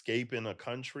like escaping a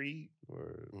country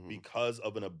because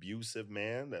of an abusive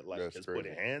man that like has put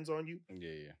hands on you.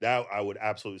 Yeah. That I would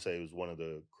absolutely say was one of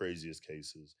the craziest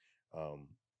cases.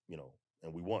 You know,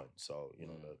 and we won. So, you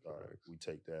know, we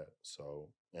take that. So,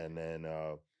 and then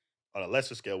on a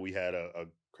lesser scale, we had a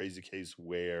crazy case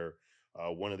where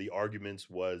one of the arguments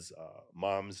was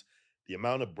the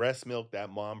amount of breast milk that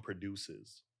mom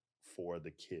produces for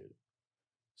the kid.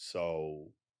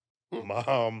 So when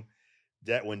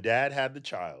dad had the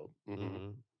child,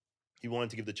 he wanted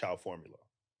to give the child formula.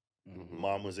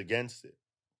 Mom was against it.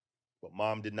 But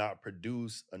mom did not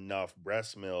produce enough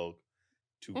breast milk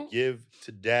to give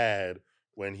to dad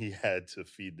when he had to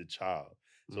feed the child.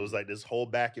 So it was like this whole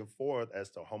back and forth as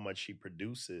to how much she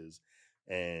produces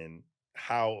and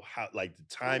how like the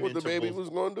time what the baby was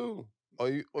going to do.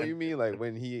 You mean like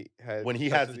when he has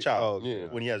the child?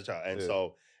 When he has a child. And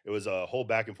so it was a whole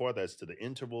back and forth as to the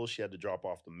interval. She had to drop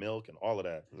off the milk and all of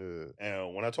that. Yeah.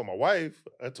 And when I told my wife,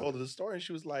 I told her the story, and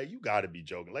she was like, "You got to be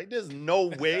joking! Like, there's no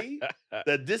way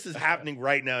that this is happening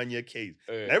right now in your case."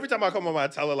 And every time I come home, I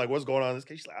tell her like, "What's going on in this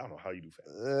case?" She's like, "I don't know how you do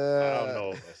family. I don't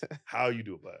know how you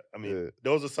do it, but I mean,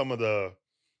 those are some of the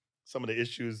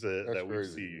issues that we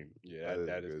see. Yeah,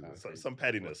 that is kind of crazy. Some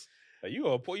pettiness. Like you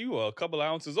are a couple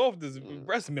ounces off this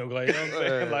breast milk, like you know what I'm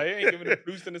saying? Like, it ain't even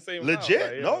producing the same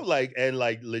legit, amount, like,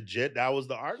 legit. That was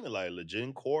the argument, like legit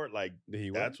in court, like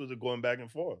that's what they're going back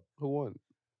and forth. Who won?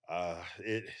 I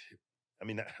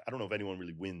mean, I don't know if anyone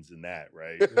really wins in that,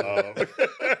 right?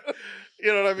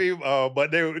 You know what I mean?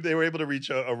 But they were able to reach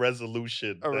a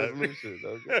resolution.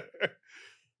 Okay.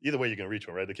 Either way, you're gonna reach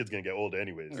one, right? The kid's gonna get older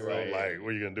anyways. So, like, what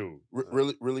are you gonna do?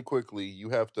 Really quickly, you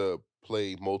have to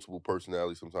play multiple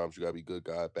personalities. Sometimes you gotta be good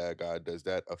guy, bad guy. Does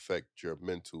that affect your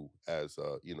mental as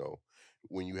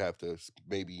when you have to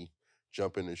maybe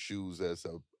jump in the shoes as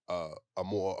a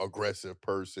more aggressive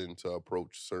person to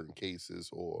approach certain cases,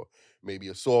 or maybe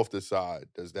a softer side?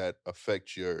 Does that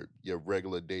affect your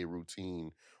regular day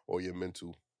routine or your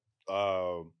mental?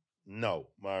 No,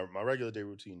 my regular day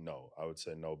routine, no. I would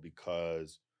say no,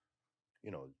 because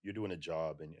you're doing a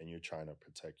job and you're trying to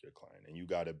protect your client, and you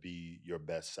got to be your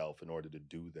best self in order to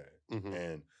do that. Mhm.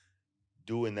 And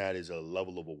doing that is a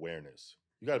level of awareness.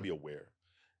 You got to be aware,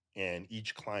 and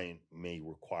each client may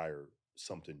require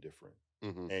something different,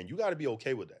 Mhm. and you got to be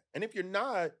okay with that. And if you're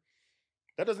not,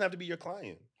 that doesn't have to be your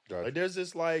client. Gotcha. Like, there's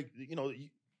this, like,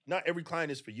 not every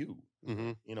client is for you.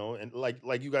 Mhm. And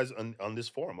like you guys on this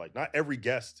forum, like, not every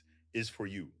guest is for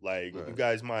you. Like, you Right.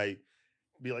 guys might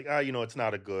be like, it's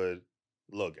not a good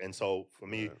look. And so for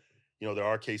me, Right. there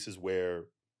are cases where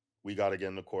we got to get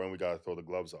in the court and we got to throw the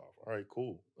gloves off. All right,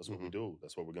 cool. That's what we do.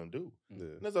 That's what we're going to do. Yeah.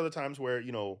 And there's other times where,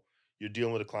 you're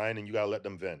dealing with a client and you got to let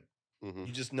them vent. Mhm.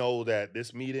 You just know that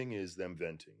this meeting is them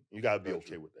venting. You got to be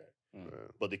okay with that.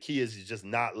 Right. But the key is just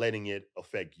not letting it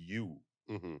affect you.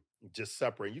 Mhm. Just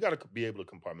separate. You got to be able to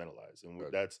compartmentalize. And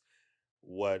Gotcha. that's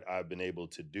what I've been able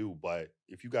to do. But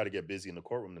if you got to get busy in the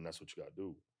courtroom, then that's what you got to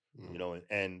do. Mhm.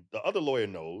 And the other lawyer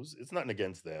knows it's nothing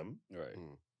against them. right.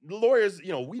 The lawyers,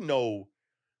 we know,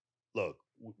 look,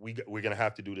 we're going to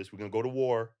have to do this. We're going to go to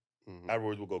war. Mhm.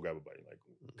 Afterwards, we'll go grab a bite. Like,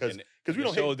 And because we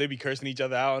don't shows hate. they be cursing each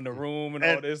other out in the room and all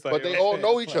and- this. but they all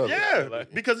know each other. Yeah,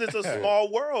 like- because it's a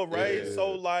small world, right? Yeah.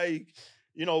 So, like,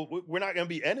 we're not going to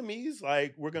be enemies.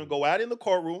 Like, we're going to go out in the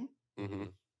courtroom,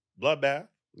 Mhm. bloodbath.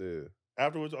 Yeah.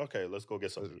 Afterwards, okay, let's go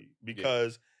get something to eat.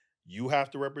 Because you have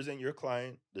to represent your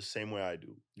client the same way I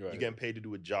do. Right. You're getting paid to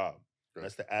do a job. Right.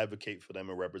 That's to advocate for them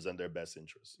and represent their best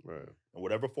interests. Right. And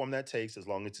whatever form that takes, as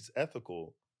long as it's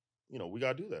ethical, we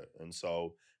got to do that. And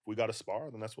so if we got to spar,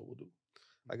 then that's what we'll do.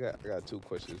 I got two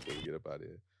questions before we get up out of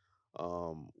here.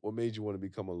 What made you want to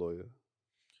become a lawyer?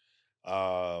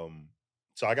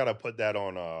 So I got to put that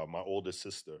on my oldest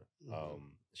sister.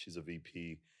 Mhm. She's a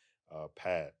VP,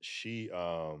 Pat. She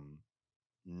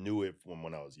knew it from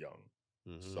when I was young.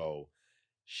 Mhm. So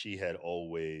she had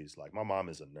always, like, my mom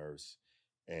is a nurse,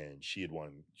 and she had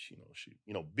won,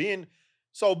 being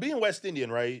West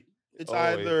Indian, right? It's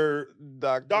either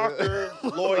doctor,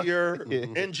 lawyer,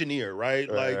 engineer, right?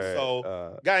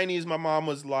 Guyanese, my mom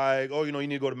was like, oh, you need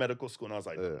to go to medical school. And I was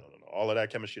like, no. All of that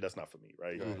chemistry, that's not for me,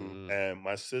 right? Mhm. And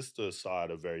my sister saw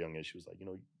at a very young age, she was like,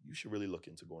 you should really look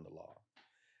into going to law.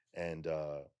 And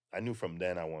I knew from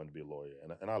then I wanted to be a lawyer.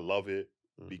 And I love it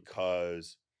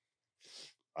because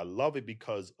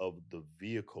of the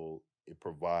vehicle it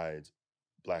provides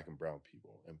Black and brown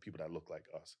people and people that look like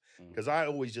us. Because I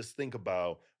always just think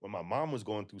about when my mom was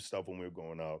going through stuff when we were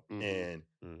growing up, and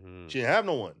she didn't have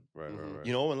no one. Right.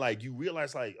 And like, you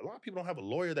realize, like, a lot of people don't have a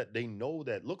lawyer that they know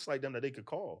that looks like them that they could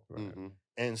call. Mhm.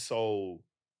 And so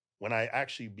when I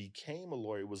actually became a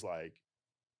lawyer, it was like,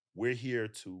 we're here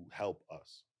to help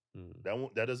us.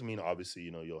 That doesn't mean, obviously,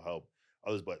 you'll help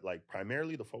others, but, like,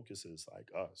 primarily the focus is, like,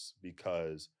 us,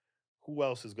 because who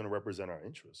else is going to represent our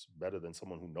interests better than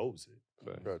someone who knows it?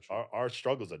 Right. Gotcha. Our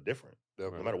struggles are different.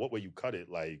 Definitely. No matter what way you cut it,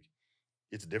 like,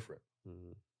 it's different.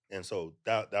 Mhm. And so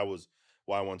that was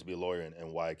why I wanted to be a lawyer,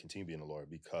 and why I continue being a lawyer,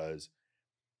 because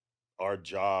our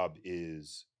job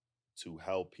is to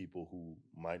help people who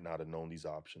might not have known these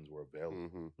options were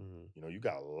available. Mhm. You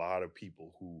got a lot of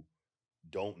people who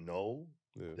don't know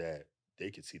Yeah. that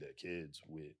they could see their kids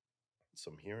with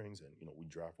some hearings, and we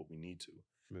draft what we need to.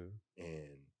 Yeah.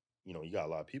 And you got a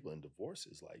lot of people in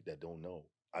divorces, like, that don't know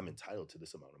I'm entitled to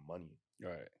this amount of money,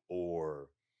 Right. or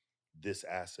this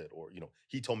asset, or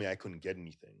he told me I couldn't get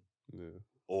anything, Yeah.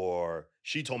 or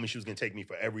she told me she was going to take me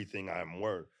for everything I'm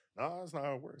worth. No, that's not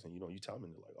how it works. And you tell them,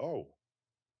 and they're like, oh,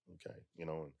 Okay, you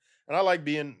know, and I like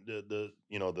being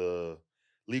the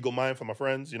legal mind for my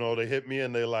friends. You know, they hit me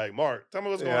and they're like, Mark, tell me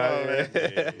what's going on, man.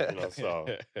 You know, so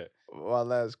My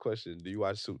last question: do you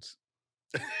watch Suits?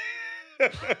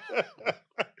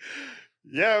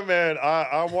 yeah, man.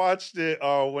 I watched it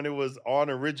when it was on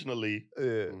originally,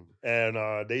 Yeah,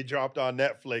 and they dropped on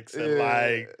Netflix, and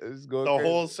like it's going the crazy.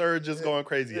 whole surge is going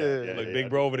crazy. Yeah, Like yeah, Big I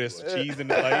Bro over there, definitely cheese in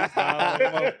the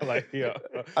like, like, yeah.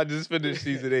 I just finished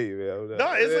season 8, man.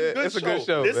 No, it's a good It's show. a good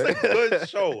show. It's man. a good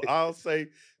show. I'll say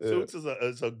Yeah. Suits is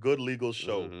a good legal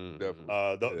show. Mhm, Definitely.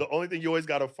 mhm. The only thing you always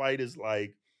got to fight is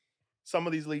like some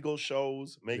of these legal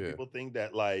shows make Yeah. people think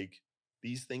that like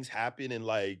these things happen in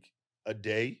like a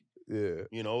day. Yeah.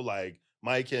 You know, like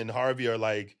Mike and Harvey are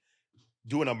like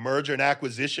doing a merger and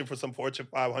acquisition for some Fortune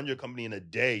 500 company in a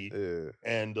day, Yeah.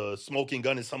 and Smoking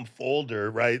Gun is some folder,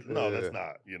 right? No, Yeah. that's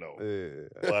not. You know, Yeah.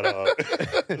 but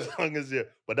as long as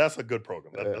but that's a good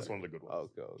program. That's one of the good ones.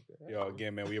 Okay. Yo,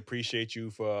 again, man, we appreciate you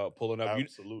for pulling up. You,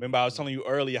 Absolutely. remember, I was telling you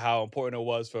earlier how important it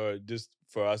was for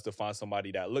us to find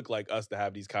somebody that looked like us to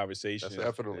have these conversations.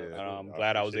 Definitely. And Yeah. I'm I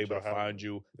glad I was appreciate able to y'all having find me.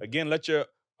 you. Again, let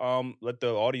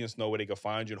the audience know where they can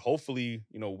find you. And hopefully,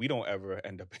 you know, we don't ever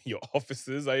end up in your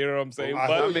offices. You know what I'm saying? I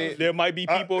But hope not. there might be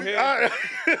people here.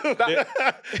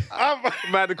 I'm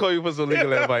about to call you for some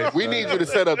legal advice. We need you to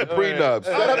set up the prenup.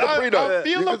 Set up the prenup. I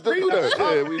feel You a can do prenup. that. Yeah,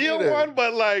 I we feel do that. one,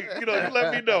 but like, you know, you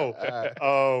let me know.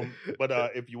 But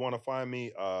if you want to find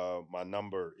me, my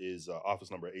number is office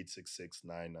number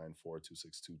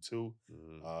 866-994-2622.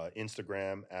 Mhm.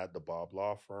 Instagram at the Bob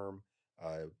Law Firm.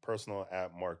 Personal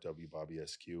at Mark W. Bobby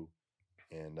SQ.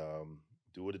 And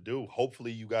do what it do.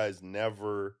 Hopefully you guys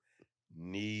never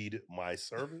need my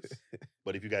service.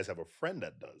 But if you guys have a friend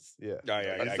that does, Yeah. it's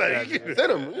I like, got you.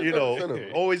 Send 'em. you know, Send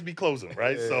 'em. always be closing,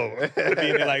 right? So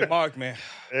Being like, Mark, man,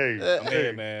 hey, I'm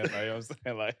here, man. Like, you know what I'm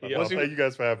saying? Like, Well, thank you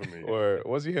guys for having me. Or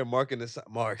once you hear Mark in the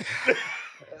Mark.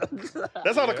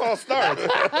 That's how the call starts.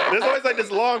 There's always like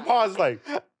this long pause, like,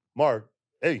 Mark,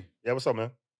 hey, yeah, what's up,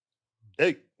 man?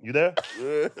 Hey, you there?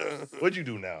 What'd you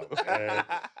do now?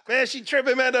 Man, she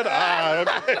tripping, man. Okay.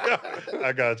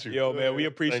 I got you. Yo, man, we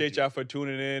Thank appreciate you. y'all for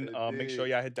tuning in. Make sure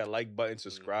y'all hit that like button,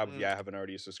 subscribe if y'all haven't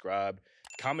already subscribed.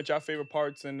 Comment y'all favorite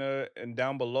parts and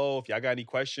down below. If y'all got any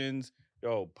questions,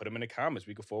 yo, put them in the comments.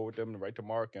 We can forward them right to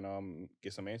Mark and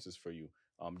get some answers for you.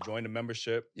 Join the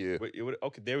membership. Yeah.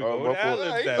 Okay, there we Oh, go. my The fault.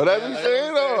 ad-libs that, Oh, that's man. what you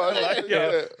saying? Oh, I Like, like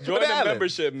yo, that. join the the ad-libs.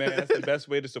 membership, man. That's the best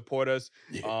way to support us.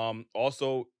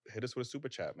 Also, hit us with a super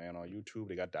chat, man. On YouTube,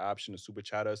 they got the option to super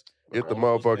chat us. Get the All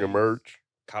those motherfucking things. merch.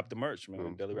 Cop the merch, man.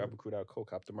 Mm-hmm. DailyRapRecruit.co.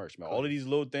 Cop the merch, man. All of these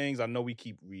little things, I know we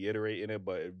keep reiterating it,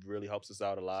 but it really helps us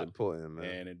out a It's lot. important,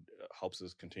 man. And it helps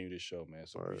us continue this show, man.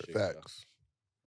 So All right, appreciate it. facts.